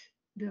fix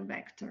the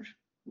vector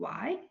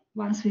y,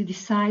 once we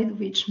decide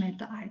which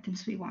meta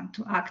items we want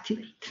to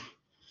activate.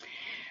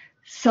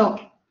 So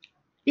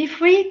if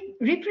we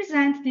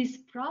represent this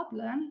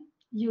problem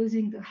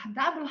using the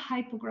double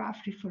hypograph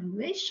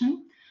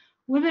reformulation,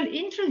 we will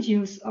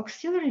introduce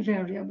auxiliary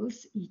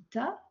variables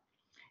eta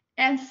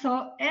and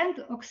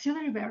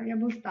auxiliary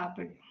variables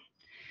w.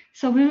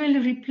 So we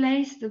will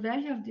replace the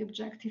value of the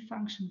objective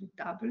function with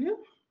w,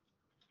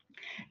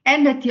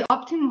 and at the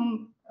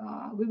optimum,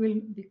 we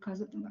will,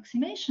 because of the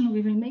maximization,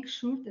 we will make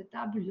sure that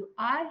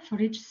wi for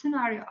each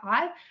scenario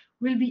I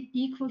will be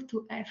equal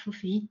to f of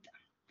eta.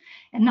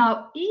 And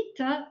now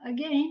eta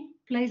again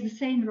plays the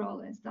same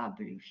role as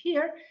w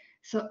here.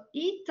 So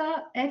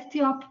eta at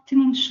the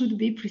optimum should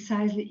be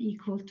precisely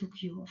equal to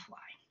q of y.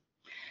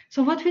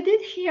 So what we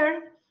did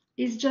here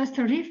is just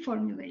a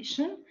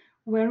reformulation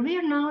where we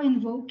are now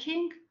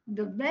invoking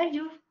the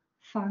value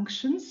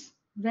functions,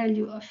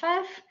 value of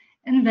f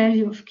and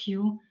value of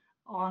q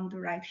on the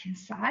right-hand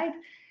side.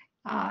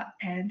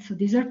 And so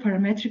these are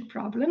parametric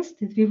problems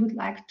that we would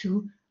like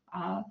to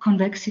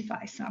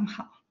convexify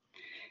somehow.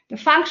 The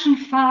function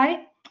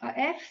phi,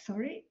 f,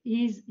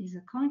 is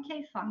a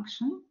concave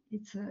function.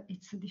 It's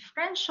a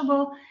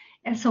differentiable,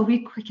 and so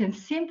we can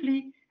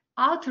simply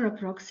outer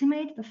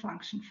approximate the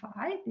function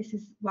phi. This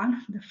is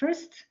the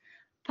first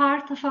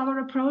part of our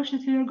approach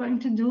that we are going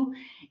to do,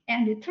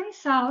 and it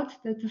turns out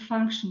that the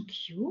function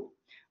q,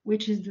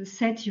 which is the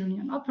set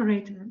union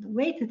operator, the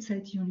weighted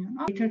set union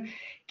operator,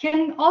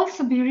 can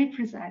also be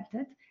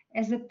represented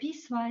as a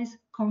piecewise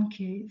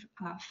concave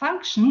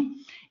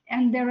function,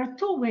 and there are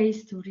two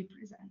ways to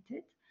represent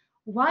it.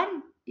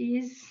 One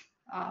is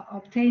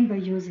obtained by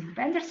using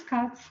Bender's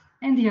cuts,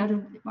 and the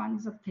other one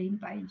is obtained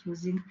by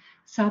using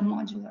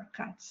submodular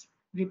cuts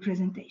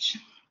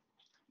representation.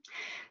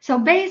 So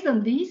based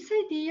on this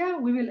idea,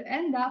 we will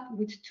end up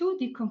with two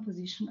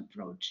decomposition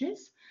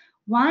approaches.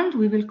 One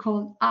we will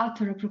call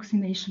outer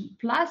approximation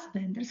plus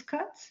Bender's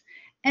cuts,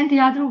 and the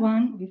other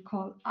one we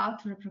call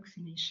outer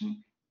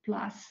approximation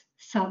plus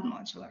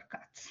submodular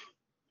cuts.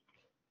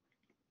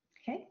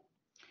 Okay,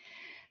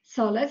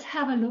 so let's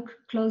have a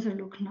closer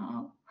look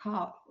now.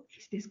 How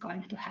is this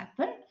going to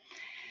happen?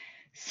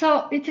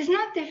 So it is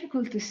not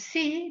difficult to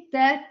see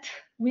that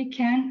we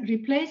can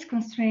replace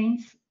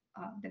constraints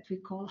that we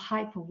call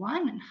hypo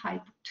 1 and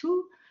hypo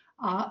 2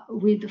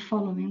 with the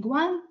following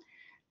one,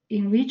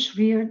 in which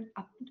we are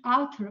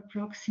outer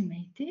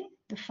approximating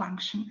the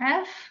function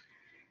f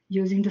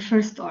using the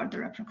first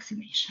order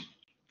approximation.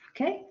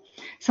 Okay,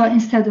 so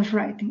instead of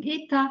writing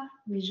eta,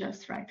 we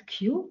just write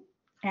q,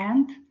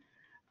 and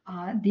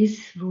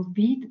this will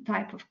be the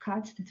type of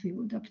cuts that we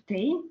would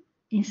obtain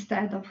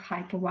instead of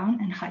hypo 1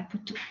 and hypo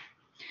 2.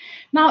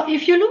 Now,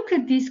 if you look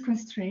at these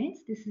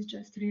constraints, this is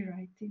just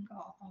rewriting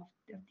of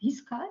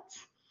these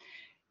cuts.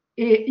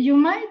 You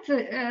might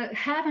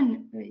have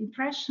an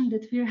impression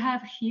that we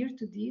have here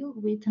to deal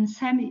with a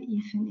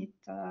semi-infinite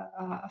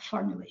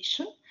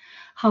formulation.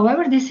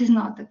 However, this is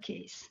not the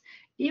case.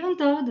 Even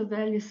though the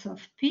values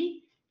of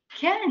P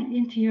can,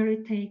 in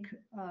theory, take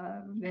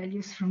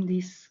values from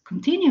this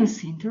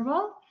continuous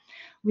interval,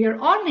 we are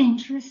only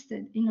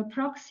interested in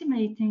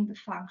approximating the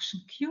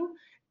function Q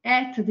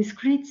at a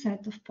discrete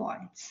set of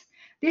points.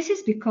 This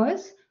is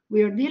because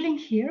we are dealing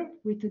here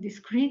with a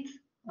discrete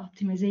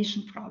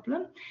optimization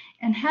problem,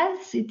 and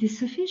hence it is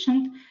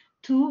sufficient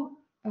to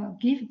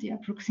give the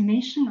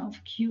approximation of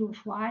Q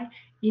of y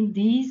in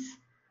these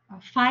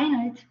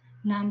finite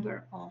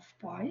number of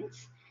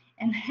points,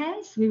 and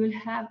hence we will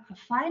have a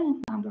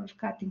finite number of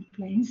cutting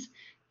planes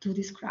to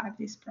describe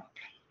this problem.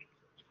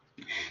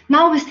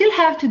 Now we still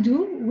have to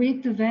do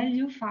with the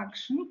value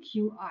function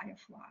Qi of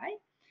y,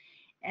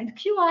 and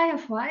Qi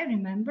of y,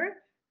 remember,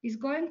 is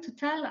going to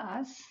tell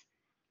us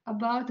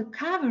about the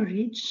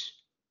coverage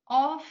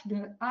of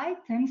the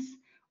items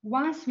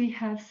once we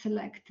have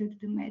selected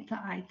the meta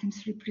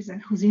items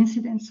represent whose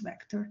incidence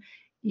vector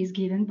is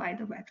given by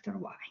the vector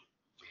y.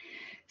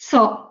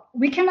 So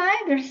we can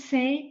either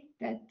say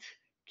that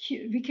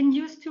we can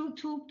use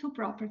two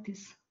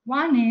properties.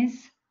 One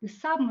is the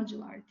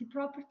submodularity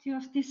property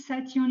of this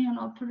set union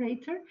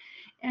operator,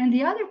 and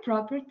the other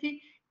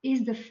property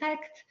is the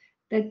fact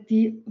that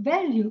the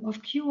value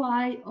of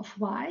Qi of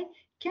y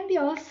can be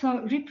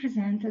also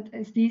represented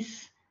as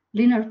this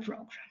linear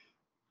program,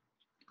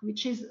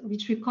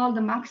 which we call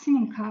the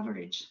maximum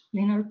coverage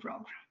linear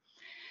program.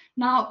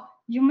 Now,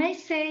 you may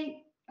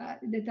say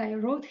that I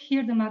wrote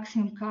here the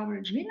maximum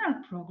coverage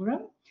linear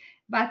program,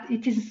 but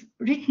it is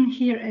written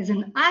here as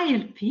an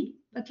ILP.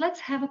 But let's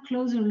have a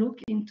closer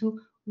look into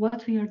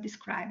what we are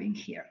describing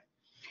here.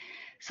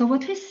 So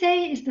what we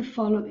say is the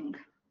following.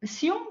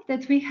 Assume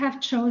that we have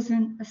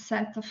chosen a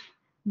set of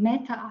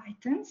meta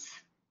items,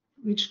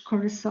 which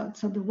corresponds,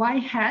 so the y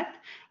hat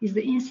is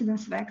the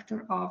incidence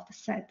vector of the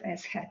set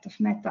S hat of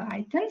meta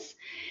items.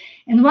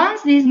 And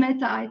once these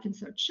meta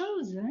items are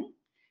chosen,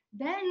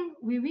 then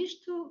we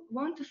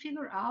want to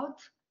figure out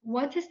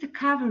what is the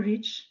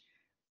coverage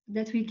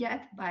that we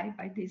get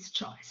by this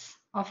choice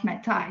of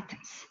meta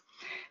items.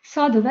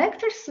 So the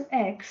vector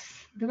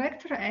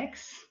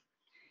x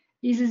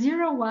is a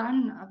 0,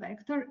 1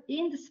 vector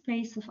in the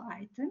space of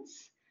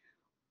items,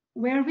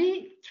 where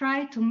we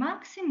try to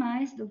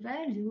maximize the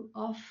value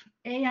of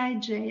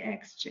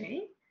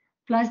aijxj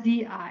plus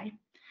di,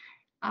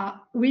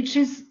 which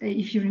is,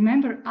 if you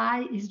remember,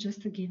 I is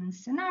just a given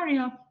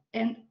scenario,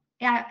 and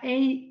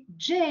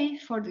aj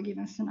for the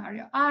given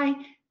scenario I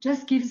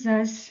just gives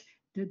us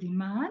the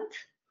demand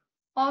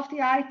of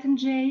the item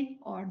j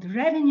or the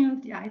revenue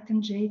of the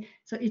item j.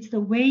 So it's the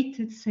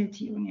weighted set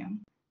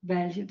union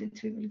value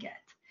that we will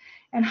get.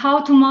 And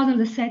how to model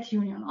the set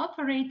union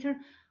operator?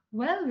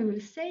 Well, we will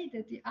say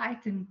that the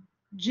item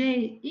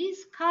j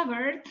is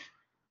covered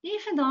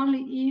if and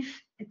only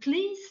if at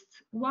least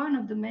one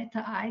of the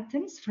meta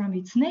items from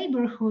its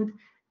neighborhood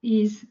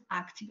is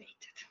activated.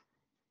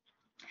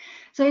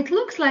 So it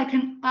looks like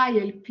an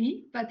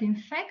ILP, but in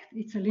fact,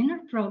 it's a linear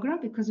program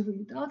because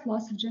without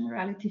loss of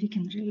generality, we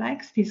can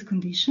relax this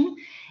condition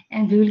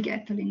and we will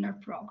get a linear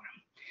program.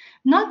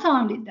 Not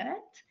only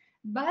that,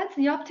 but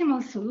the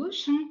optimal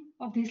solution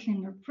of this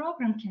linear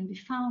program can be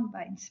found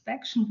by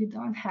inspection. We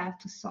don't have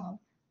to solve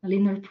a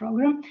linear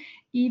program,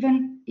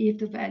 even if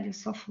the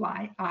values of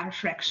y are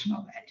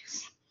fractional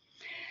values.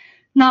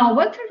 Now,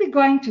 what are we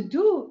going to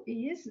do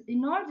is,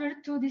 in order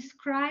to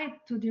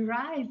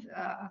derive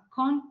a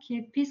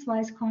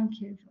piecewise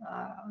concave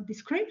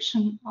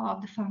description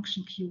of the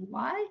function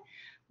Qy,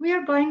 we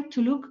are going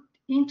to look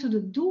into the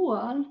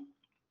dual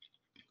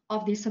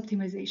of this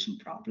optimization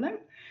problem.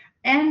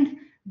 And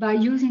by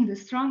using the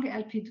strong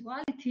LP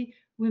duality,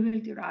 we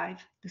will derive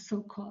the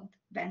so-called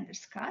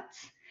Bender's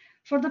cuts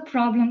for the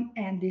problem,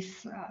 and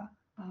this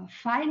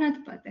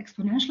finite but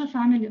exponential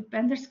family of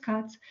Bender's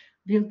cuts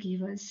will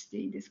give us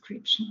the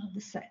description of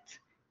the set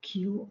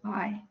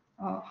Qi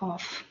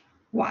of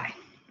y.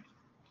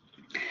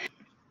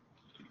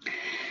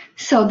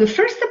 So the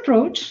first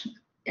approach,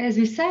 as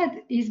we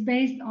said, is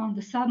based on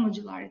the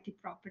submodularity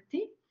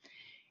property.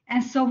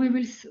 And so we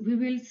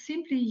will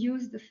simply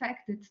use the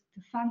fact that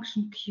the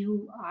function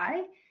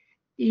Qi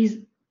is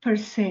per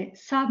se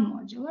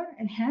submodular,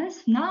 and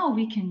hence now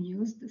we can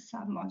use the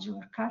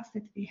submodular cuts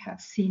that we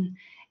have seen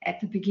at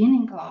the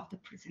beginning of the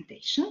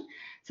presentation.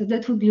 So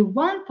that would be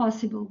one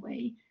possible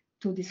way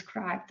to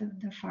describe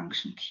the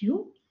function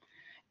Q.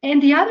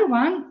 And the other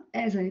one,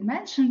 as I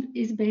mentioned,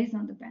 is based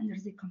on the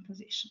Bender's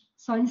decomposition.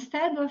 So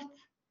instead of,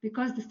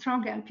 because the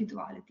strong LP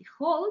duality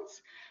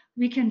holds,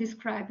 we can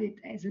describe it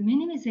as a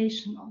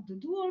minimization of the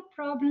dual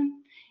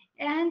problem,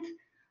 and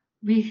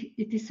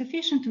it is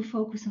sufficient to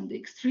focus on the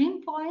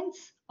extreme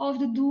points of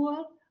the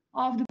dual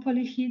of the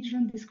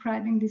polyhedron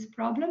describing this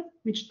problem,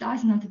 which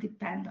does not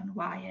depend on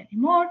y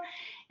anymore,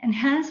 and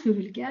hence we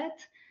will get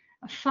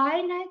a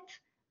finite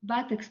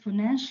but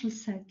exponential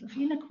set of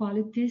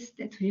inequalities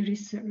that we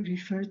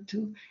refer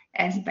to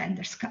as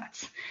Bender's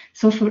cuts.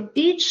 So for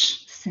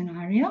each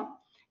scenario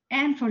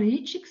and for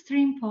each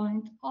extreme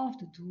point of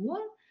the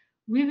dual,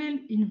 we will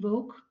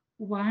invoke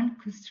one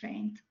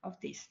constraint of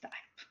this type.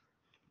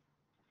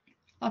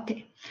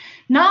 Okay,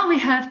 now we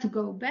have to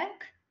go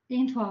back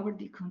into our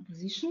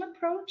decomposition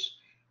approach.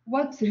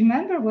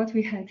 Remember what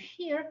we had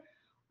here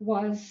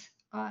was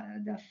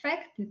the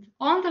fact that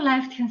on the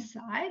left-hand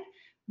side,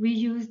 we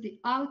use the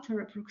outer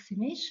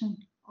approximation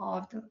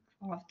of the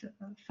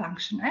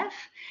function f,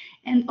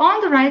 and on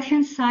the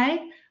right-hand side,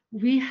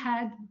 we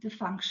had the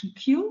function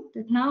q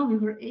that now we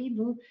were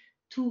able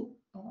to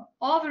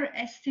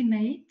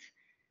overestimate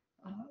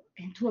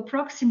and to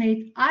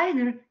approximate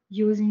either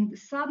using the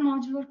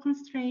submodular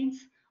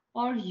constraints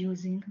or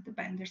using the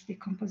Bender's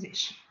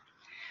decomposition.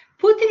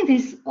 Putting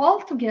this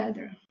all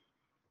together,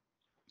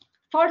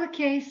 for the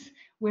case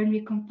when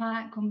we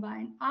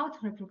combine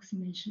outer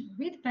approximation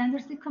with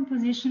Bender's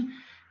decomposition,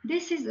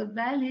 this is a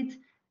valid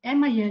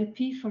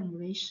MILP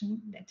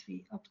formulation that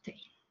we obtain.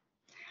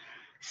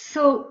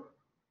 So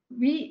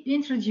we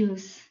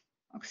introduce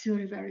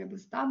auxiliary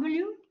variables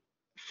W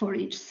for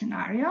each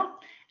scenario.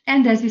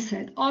 And as we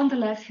said, on the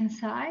left-hand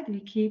side, we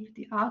keep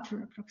the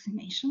outer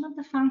approximation of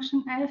the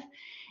function f.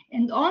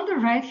 And on the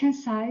right-hand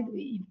side,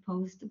 we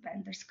impose the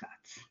Bender's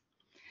cuts.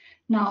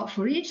 Now,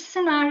 for each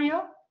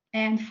scenario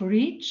and for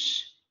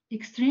each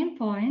extreme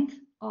point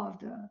of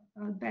the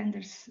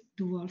Bender's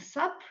dual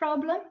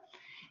subproblem,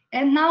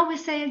 and now we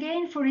say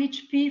again for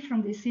each p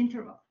from this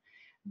interval.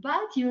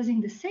 But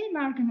using the same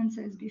arguments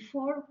as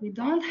before, we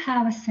don't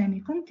have a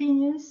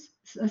semi-continuous,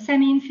 a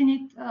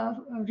semi-infinite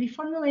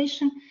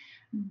reformulation,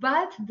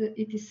 but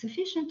it is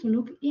sufficient to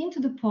look into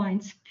the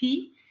points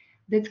p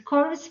that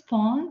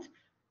correspond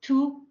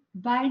to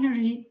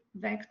binary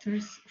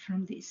vectors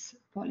from this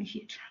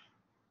polyhedron.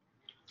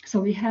 So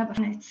we have a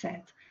finite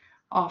set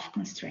of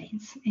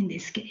constraints in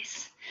this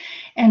case.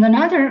 And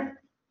another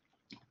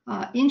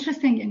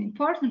interesting and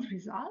important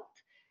result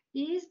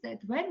is that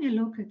when we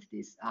look at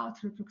this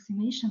outer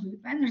approximation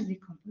with Bender's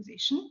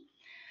decomposition,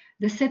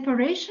 the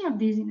separation of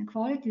these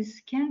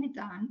inequalities can be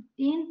done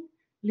in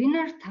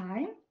linear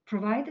time,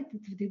 provided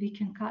that we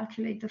can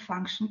calculate the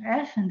function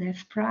f and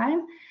f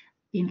prime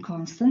in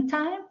constant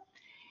time.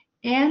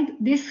 And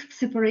this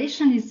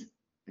separation is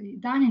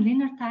done in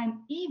linear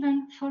time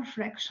even for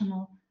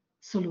fractional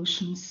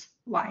solutions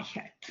y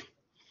hat.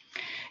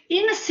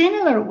 In a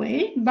similar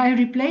way, by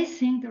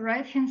replacing the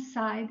right-hand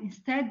side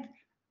instead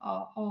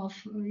of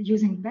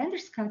using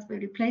Bender's cuts, by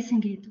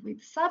replacing it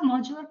with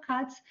submodular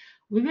cuts,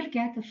 we will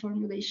get a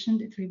formulation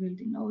that we will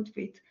denote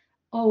with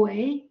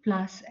OA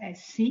plus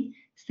SC,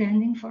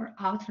 standing for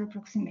outer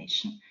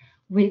approximation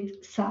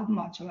with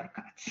submodular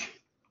cuts.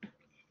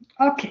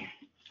 Okay,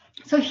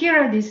 so here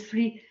are these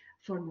three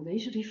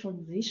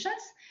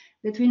reformulations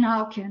that we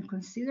now can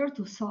consider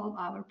to solve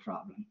our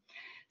problem.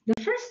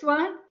 The first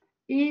one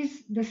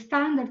is the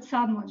standard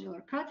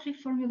submodular cut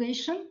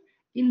reformulation,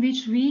 in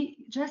which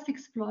we just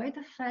exploit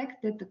the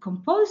fact that the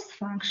composed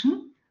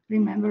function,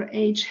 remember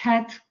h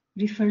hat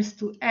refers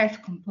to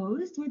f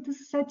composed with the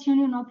set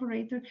union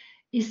operator,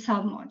 is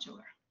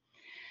submodular.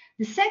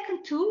 The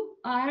second two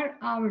are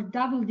our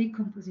double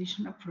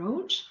decomposition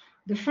approach.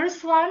 The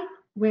first one,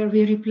 where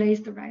we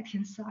replace the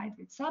right-hand side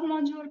with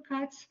submodular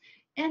cuts,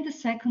 and the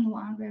second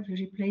one, where we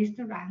replace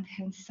the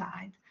right-hand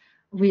side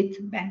with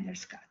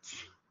Bender's cuts.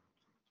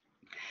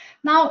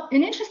 Now,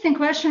 an interesting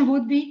question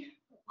would be,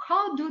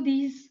 how do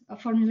these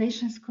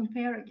formulations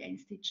compare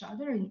against each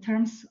other in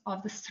terms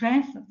of the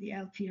strength of the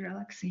LP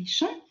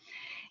relaxation?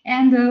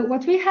 And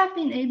what we have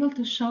been able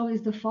to show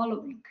is the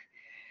following.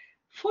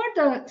 For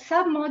the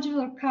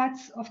submodular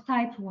cuts of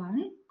type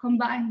 1,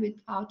 combined with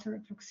outer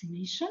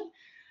approximation,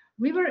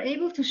 we were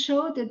able to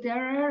show that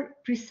there are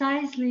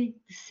precisely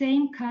the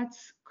same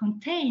cuts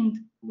contained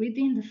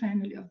within the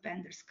family of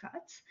Bender's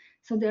cuts,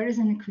 so there is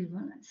an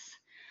equivalence.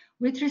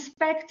 With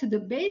respect to the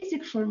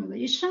basic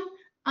formulation,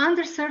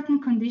 under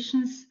certain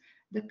conditions,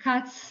 the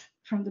cuts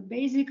from the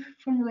basic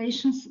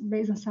formulations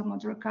based on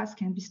submodular cuts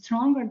can be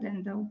stronger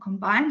than the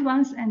combined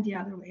ones and the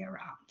other way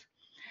around.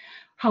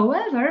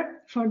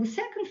 However, for the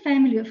second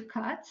family of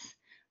cuts,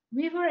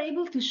 we were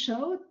able to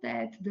show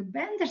that the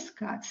Bender's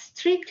cuts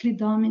strictly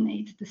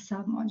dominate the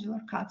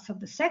submodular cuts of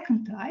the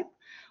second type,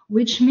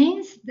 which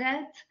means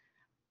that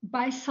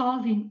by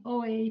solving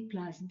OA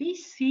plus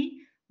BC,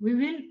 we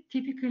will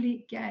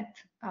typically get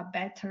a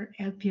better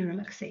LP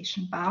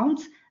relaxation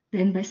bounds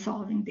than by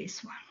solving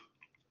this one.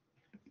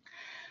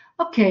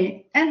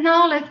 Okay, and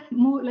now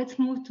let's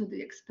move to the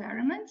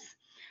experiments.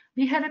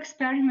 We have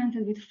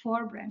experimented with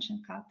 4 branch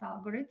and cut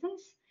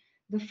algorithms.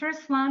 The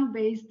first one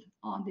based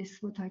on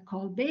this, what I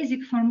call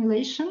basic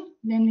formulation.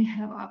 Then we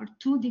have our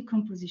 2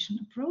 decomposition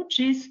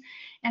approaches.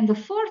 And the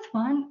fourth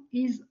one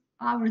is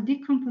our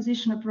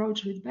decomposition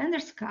approach with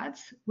Bender's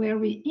cuts, where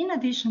we, in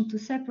addition to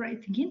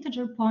separating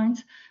integer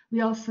points,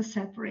 we also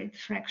separate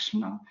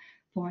fractional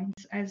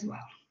points as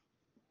well.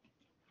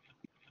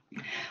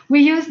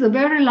 We used a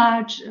very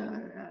large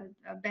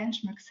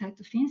benchmark set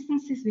of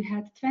instances. We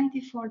had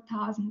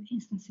 24,000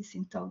 instances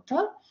in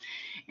total.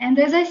 And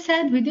as I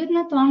said, we did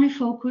not only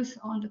focus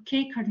on the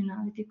K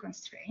cardinality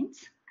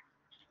constraints,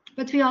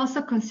 but we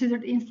also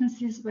considered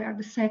instances where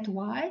the set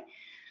Y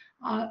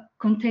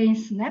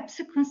contains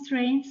NeEDS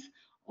constraints,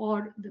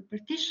 or the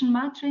partition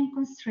matrix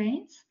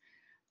constraints,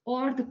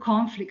 or the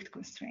conflict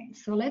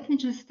constraints. So let me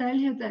just tell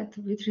you that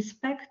with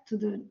respect to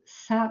the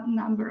sub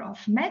number of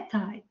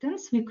meta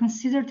items, we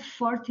considered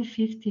 40,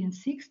 50, and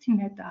 60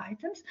 meta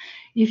items.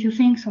 If you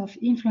think of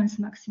influence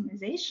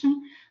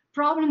maximization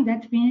problem,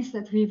 that means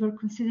that we were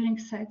considering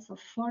sets of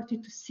 40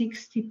 to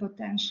 60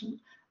 potential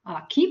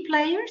key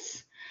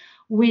players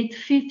with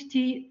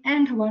 50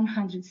 and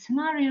 100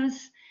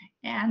 scenarios,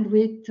 and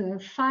with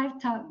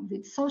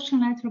with social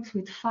networks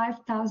with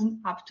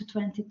 5,000 up to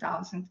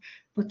 20,000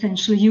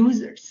 potential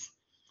users.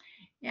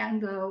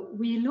 And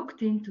we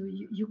looked into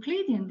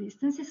Euclidean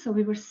distances, so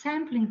we were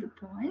sampling the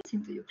points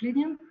in the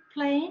Euclidean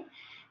plane,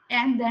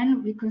 and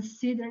then we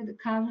considered the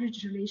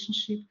coverage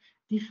relationship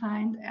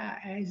defined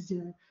as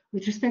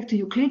with respect to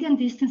Euclidean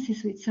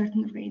distances with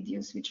certain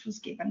radius, which was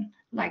given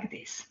like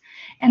this.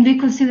 And we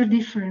considered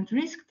different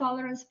risk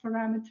tolerance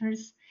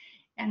parameters.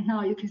 And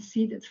now you can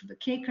see that for the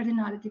K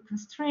cardinality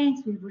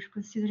constraints, we were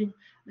considering,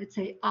 let's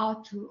say,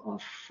 out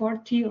of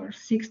 40 or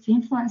 60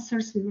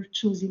 influencers, we were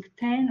choosing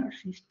 10 or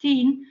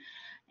 15.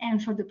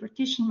 And for the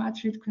partition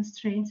matrix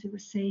constraints, we were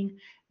saying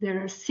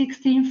there are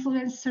 60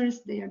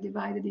 influencers. They are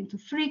divided into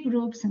 3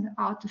 groups, and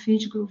out of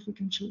each group, we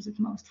can choose at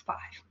most 5.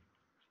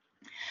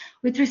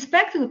 With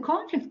respect to the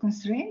conflict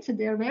constraints,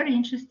 they are very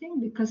interesting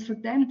because for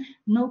them,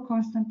 no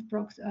constant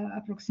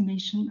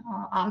approximation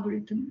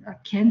algorithm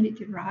can be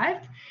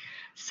derived.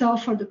 So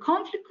for the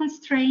conflict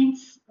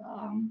constraints,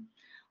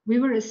 we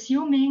were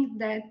assuming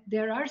that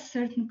there are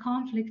certain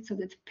conflicts so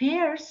that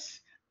pairs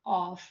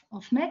of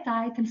meta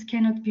items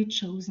cannot be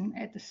chosen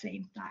at the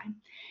same time.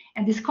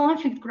 And this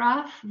conflict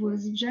graph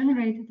was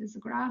generated as a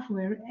graph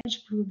where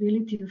edge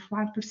probability of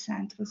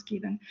 1% was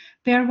given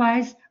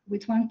pairwise,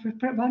 with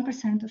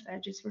 1% of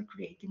edges were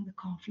creating the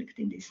conflict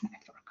in this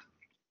network.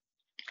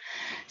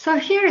 So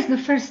here is the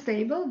first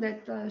table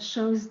that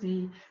shows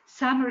the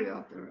summary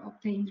of the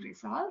obtained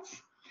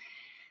results.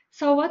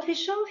 So what we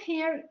show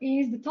here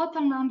is the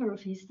total number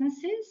of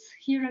instances.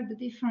 Here are the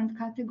different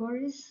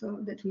categories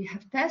that we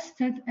have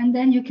tested, and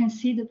then you can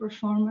see the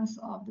performance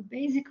of the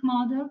basic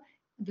model,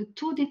 the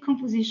 2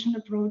 decomposition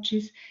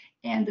approaches,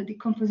 and the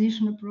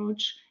decomposition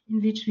approach in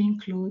which we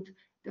include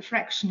the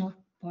fractional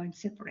point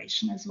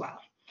separation as well.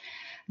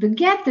 The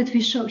gap that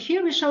we show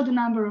here, we show the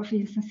number of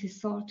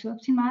instances solved to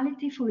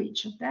optimality for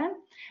each of them,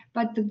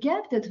 but the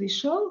gap that we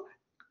show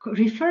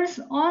refers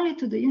only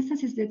to the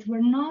instances that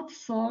were not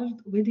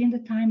solved within the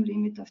time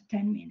limit of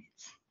 10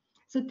 minutes.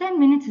 So 10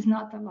 minutes is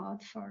not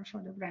allowed for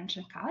the branch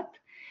and cut.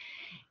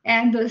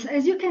 And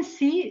as you can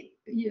see,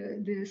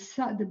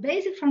 the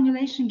basic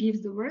formulation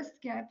gives the worst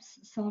gaps,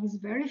 solves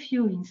very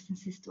few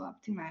instances to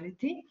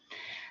optimality.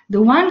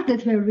 The ones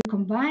that where we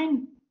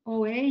combine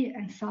OA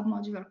and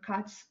submodular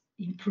cuts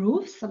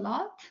improves a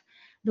lot.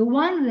 The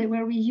one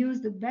where we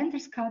use the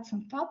Bender's cuts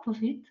on top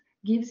of it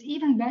gives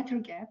even better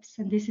gaps,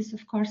 and this is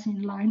of course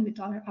in line with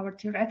our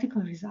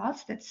theoretical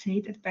results that say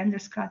that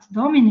Bender's cuts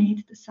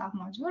dominate the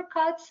submodular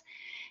cuts,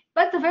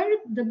 but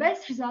the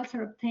best results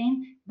are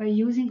obtained by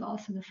using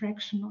also the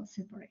fractional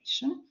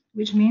separation,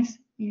 which means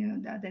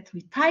that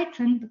we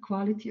tighten the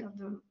quality of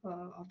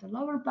the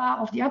lower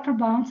bound, of the upper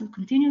bounds, of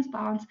continuous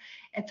bounds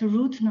at the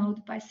root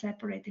node by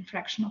separating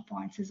fractional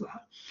points as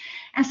well.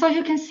 And so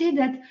you can see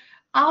that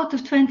out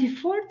of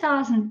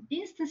 24,000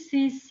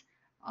 instances,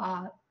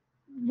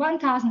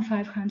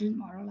 1,500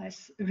 more or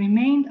less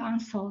remained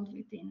unsolved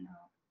within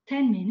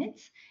 10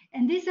 minutes.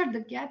 And these are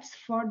the gaps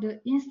for the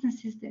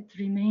instances that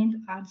remained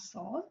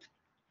unsolved.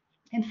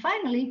 And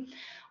finally,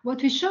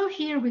 what we show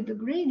here with the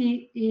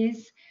greedy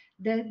is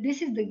that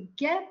this is the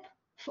gap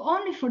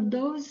only for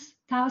those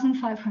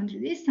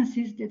 1,500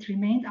 instances that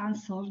remained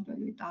unsolved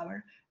with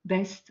our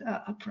best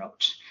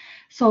approach.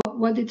 So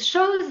what it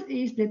shows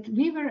is that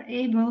we were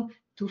able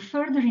to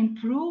further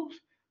improve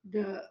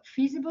the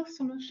feasible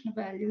solution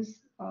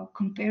values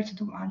compared to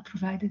the one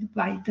provided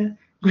by the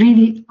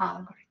greedy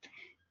algorithm.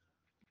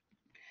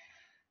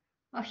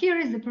 Here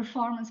is the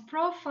performance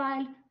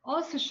profile,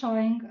 also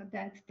showing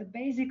that the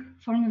basic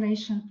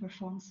formulation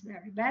performs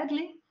very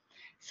badly.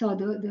 So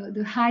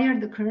the higher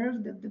the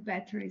curve, the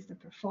better is the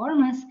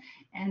performance.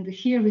 And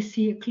here we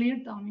see a clear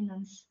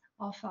dominance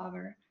of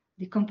our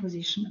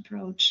decomposition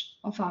approach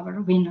of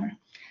our winner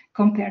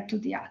compared to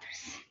the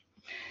others.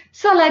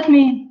 So let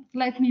me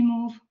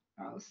move.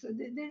 So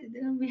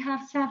we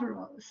have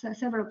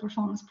several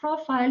performance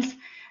profiles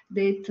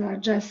that are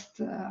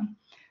just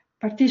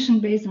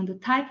partitioned based on the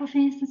type of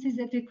instances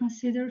that we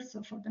consider.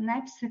 So for the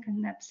knapsack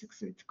and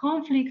knapsacks with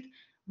conflict,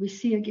 we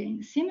see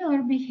again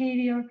similar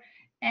behavior,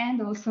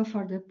 and also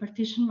for the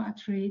partition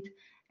matrix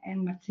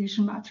and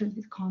partition matrix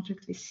with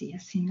conflict, we see a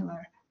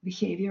similar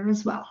behavior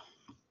as well.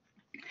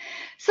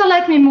 So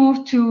let me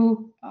move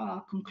to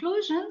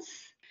conclusions.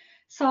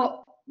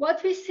 So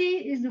what we see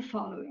is the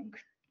following.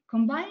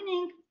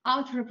 Combining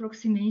outer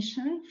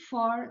approximation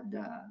for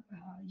the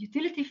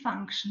utility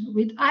function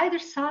with either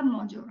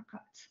submodular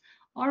cuts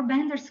or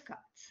Bender's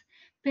cuts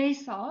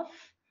pays off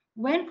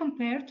when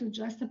compared to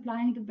just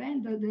applying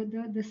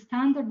the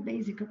standard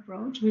basic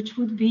approach, which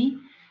would be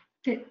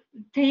to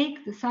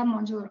take the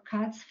submodular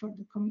cuts for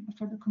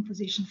the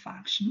composition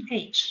function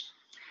H.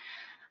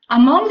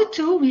 Among the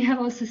two, we have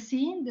also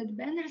seen that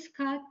Bender's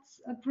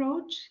cuts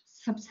approach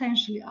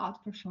substantially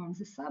outperforms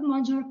the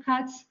submodular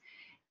cuts,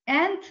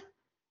 and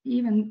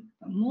even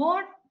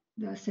more,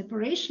 the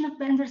separation of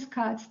Bender's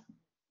cuts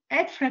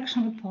at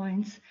fractional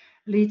points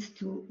leads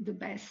to the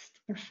best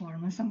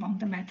performance among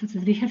the methods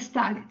that we have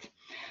studied.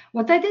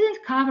 What I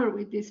didn't cover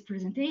with this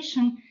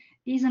presentation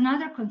is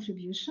another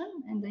contribution,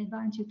 and I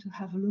invite you to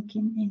have a look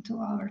into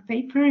our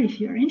paper if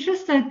you're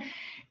interested,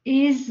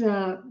 is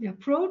the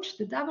approach,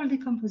 the double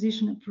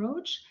decomposition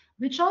approach,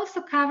 which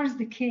also covers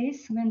the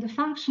case when the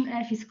function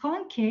f is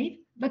concave,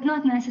 but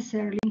not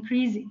necessarily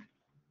increasing.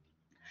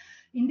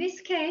 In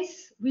this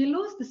case, we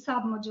lose the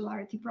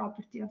submodularity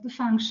property of the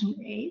function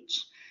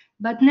h,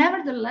 but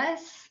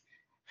nevertheless,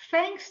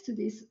 thanks to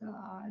this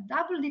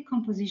double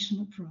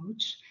decomposition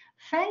approach,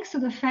 thanks to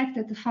the fact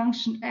that the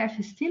function f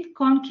is still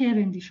concave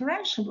and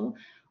differentiable,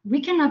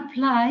 we can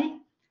apply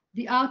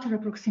the outer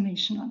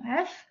approximation on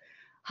f.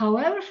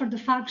 However, for the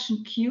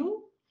function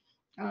q,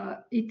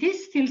 it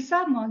is still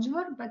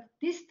submodular, but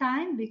this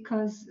time,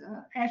 because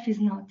f is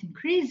not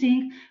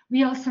increasing,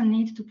 we also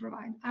need to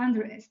provide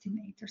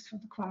underestimators for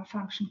the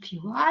function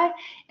qi,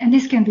 and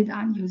this can be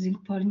done using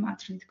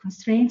polymatroid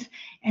constraints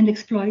and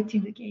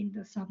exploiting again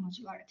the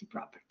submodularity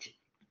property.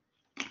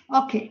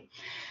 Okay,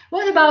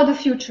 what about the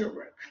future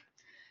work?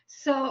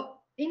 So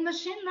in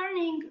machine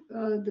learning,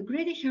 the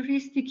greedy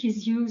heuristic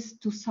is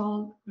used to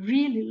solve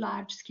really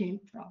large-scale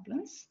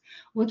problems.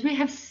 What we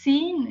have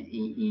seen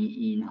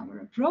in our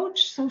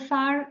approach so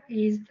far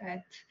is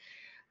that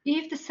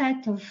if the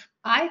set of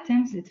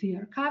items that we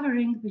are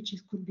covering, which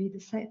could be the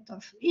set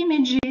of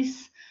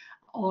images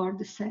or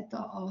the set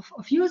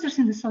of users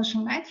in the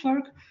social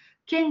network,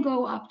 can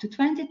go up to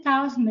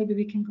 20,000, maybe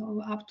we can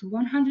go up to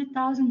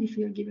 100,000 if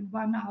we are given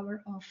 1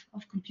 hour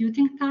of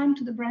computing time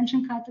to the branch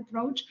and cut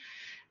approach.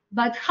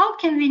 But how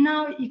can we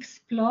now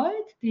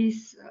exploit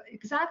this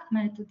exact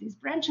method, this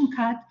branch and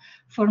cut,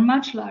 for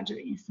much larger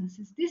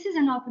instances? This is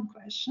an open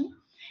question.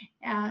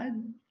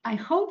 I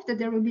hope that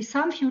there will be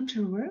some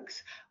future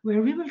works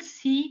where we will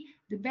see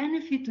the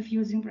benefit of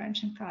using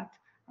branch and cut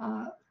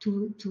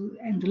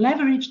and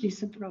leverage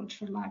this approach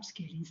for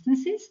large-scale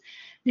instances.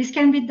 This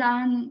can be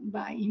done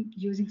by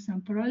using some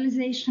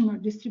parallelization or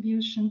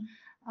distribution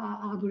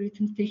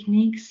algorithm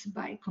techniques,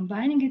 by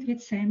combining it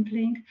with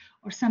sampling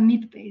or some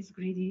MIP-based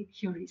greedy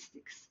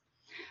heuristics.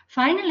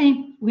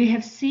 Finally, we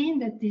have seen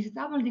that this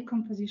double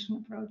decomposition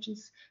approach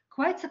is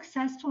quite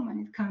successful when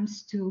it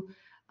comes to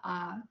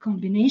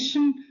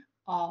combination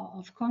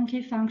of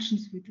concave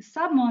functions with the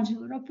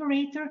submodular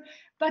operator,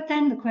 but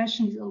then the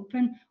question is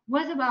open,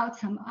 what about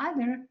some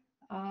other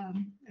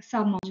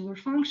submodular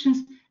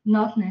functions,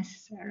 not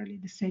necessarily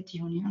the set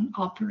union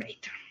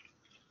operator?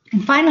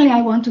 And finally,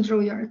 I want to draw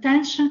your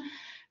attention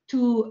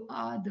to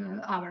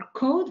our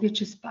code,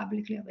 which is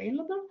publicly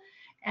available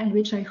and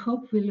which I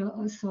hope will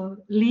also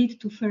lead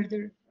to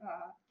further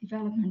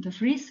development of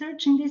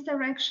research in this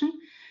direction.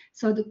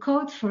 So the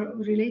code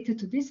related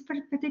to this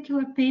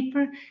particular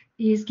paper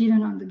is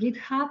given on the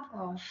GitHub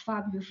of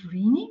Fabio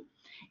Furini,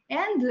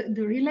 and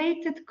the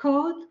related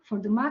code for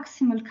the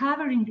maximal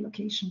covering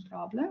location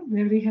problem,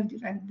 where we have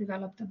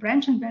developed a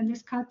branch and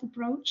Bender's cut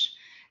approach,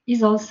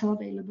 is also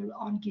available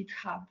on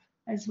GitHub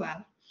as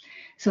well.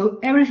 So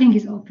everything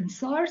is open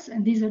source,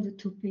 and these are the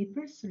two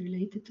papers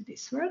related to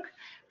this work.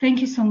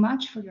 Thank you so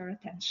much for your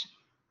attention.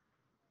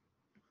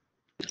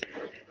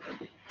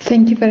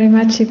 Thank you very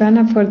much,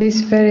 Ivana, for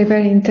this very,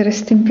 very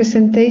interesting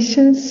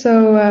presentation.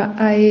 So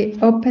I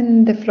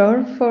open the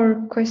floor for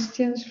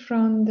questions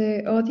from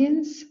the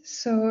audience.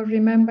 So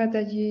remember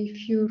that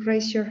if you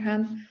raise your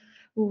hand,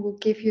 we will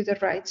give you the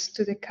rights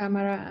to the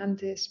camera and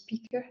the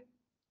speaker.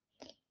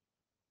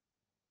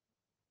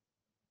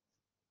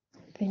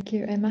 Thank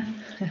you, Emma.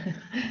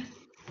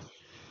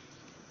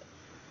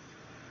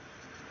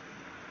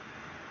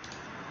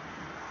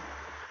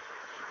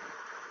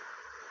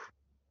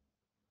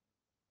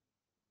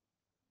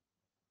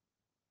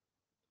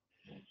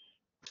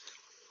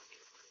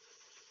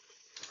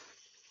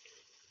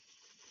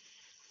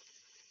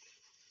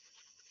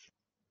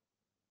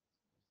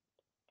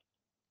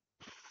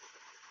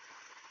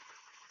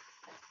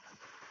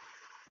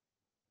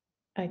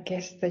 I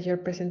guess that your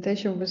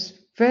presentation was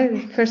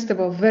first of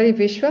all, very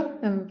visual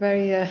and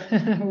very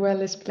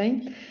well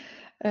explained.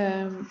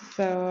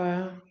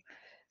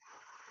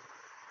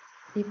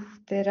 If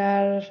there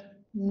are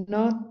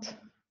not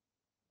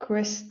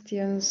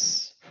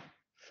questions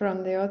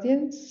from the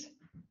audience,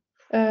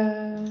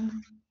 no,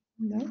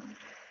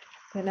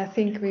 then I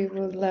think we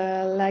would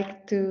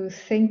like to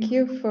thank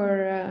you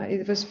for,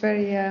 it was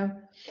very,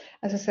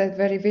 as I said,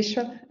 very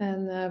visual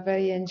and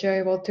very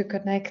enjoyable to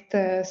connect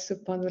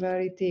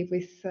submodularity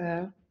with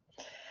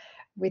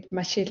with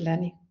machine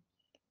learning.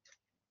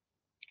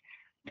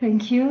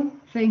 Thank you.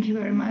 Thank you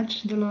very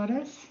much,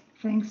 Dolores.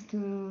 Thanks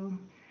to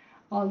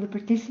all the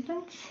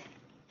participants.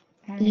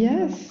 And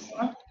yes.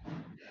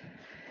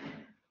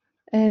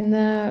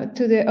 And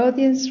to the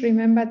audience,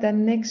 remember that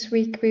next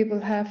week we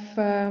will have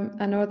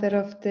another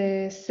of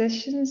the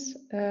sessions.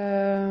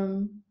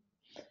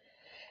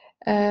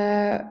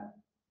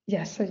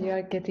 Yes, so you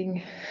are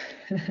getting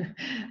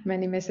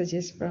many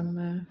messages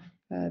from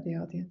the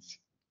audience.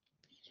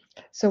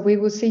 So we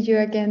will see you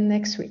again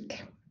next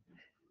week.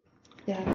 Yeah.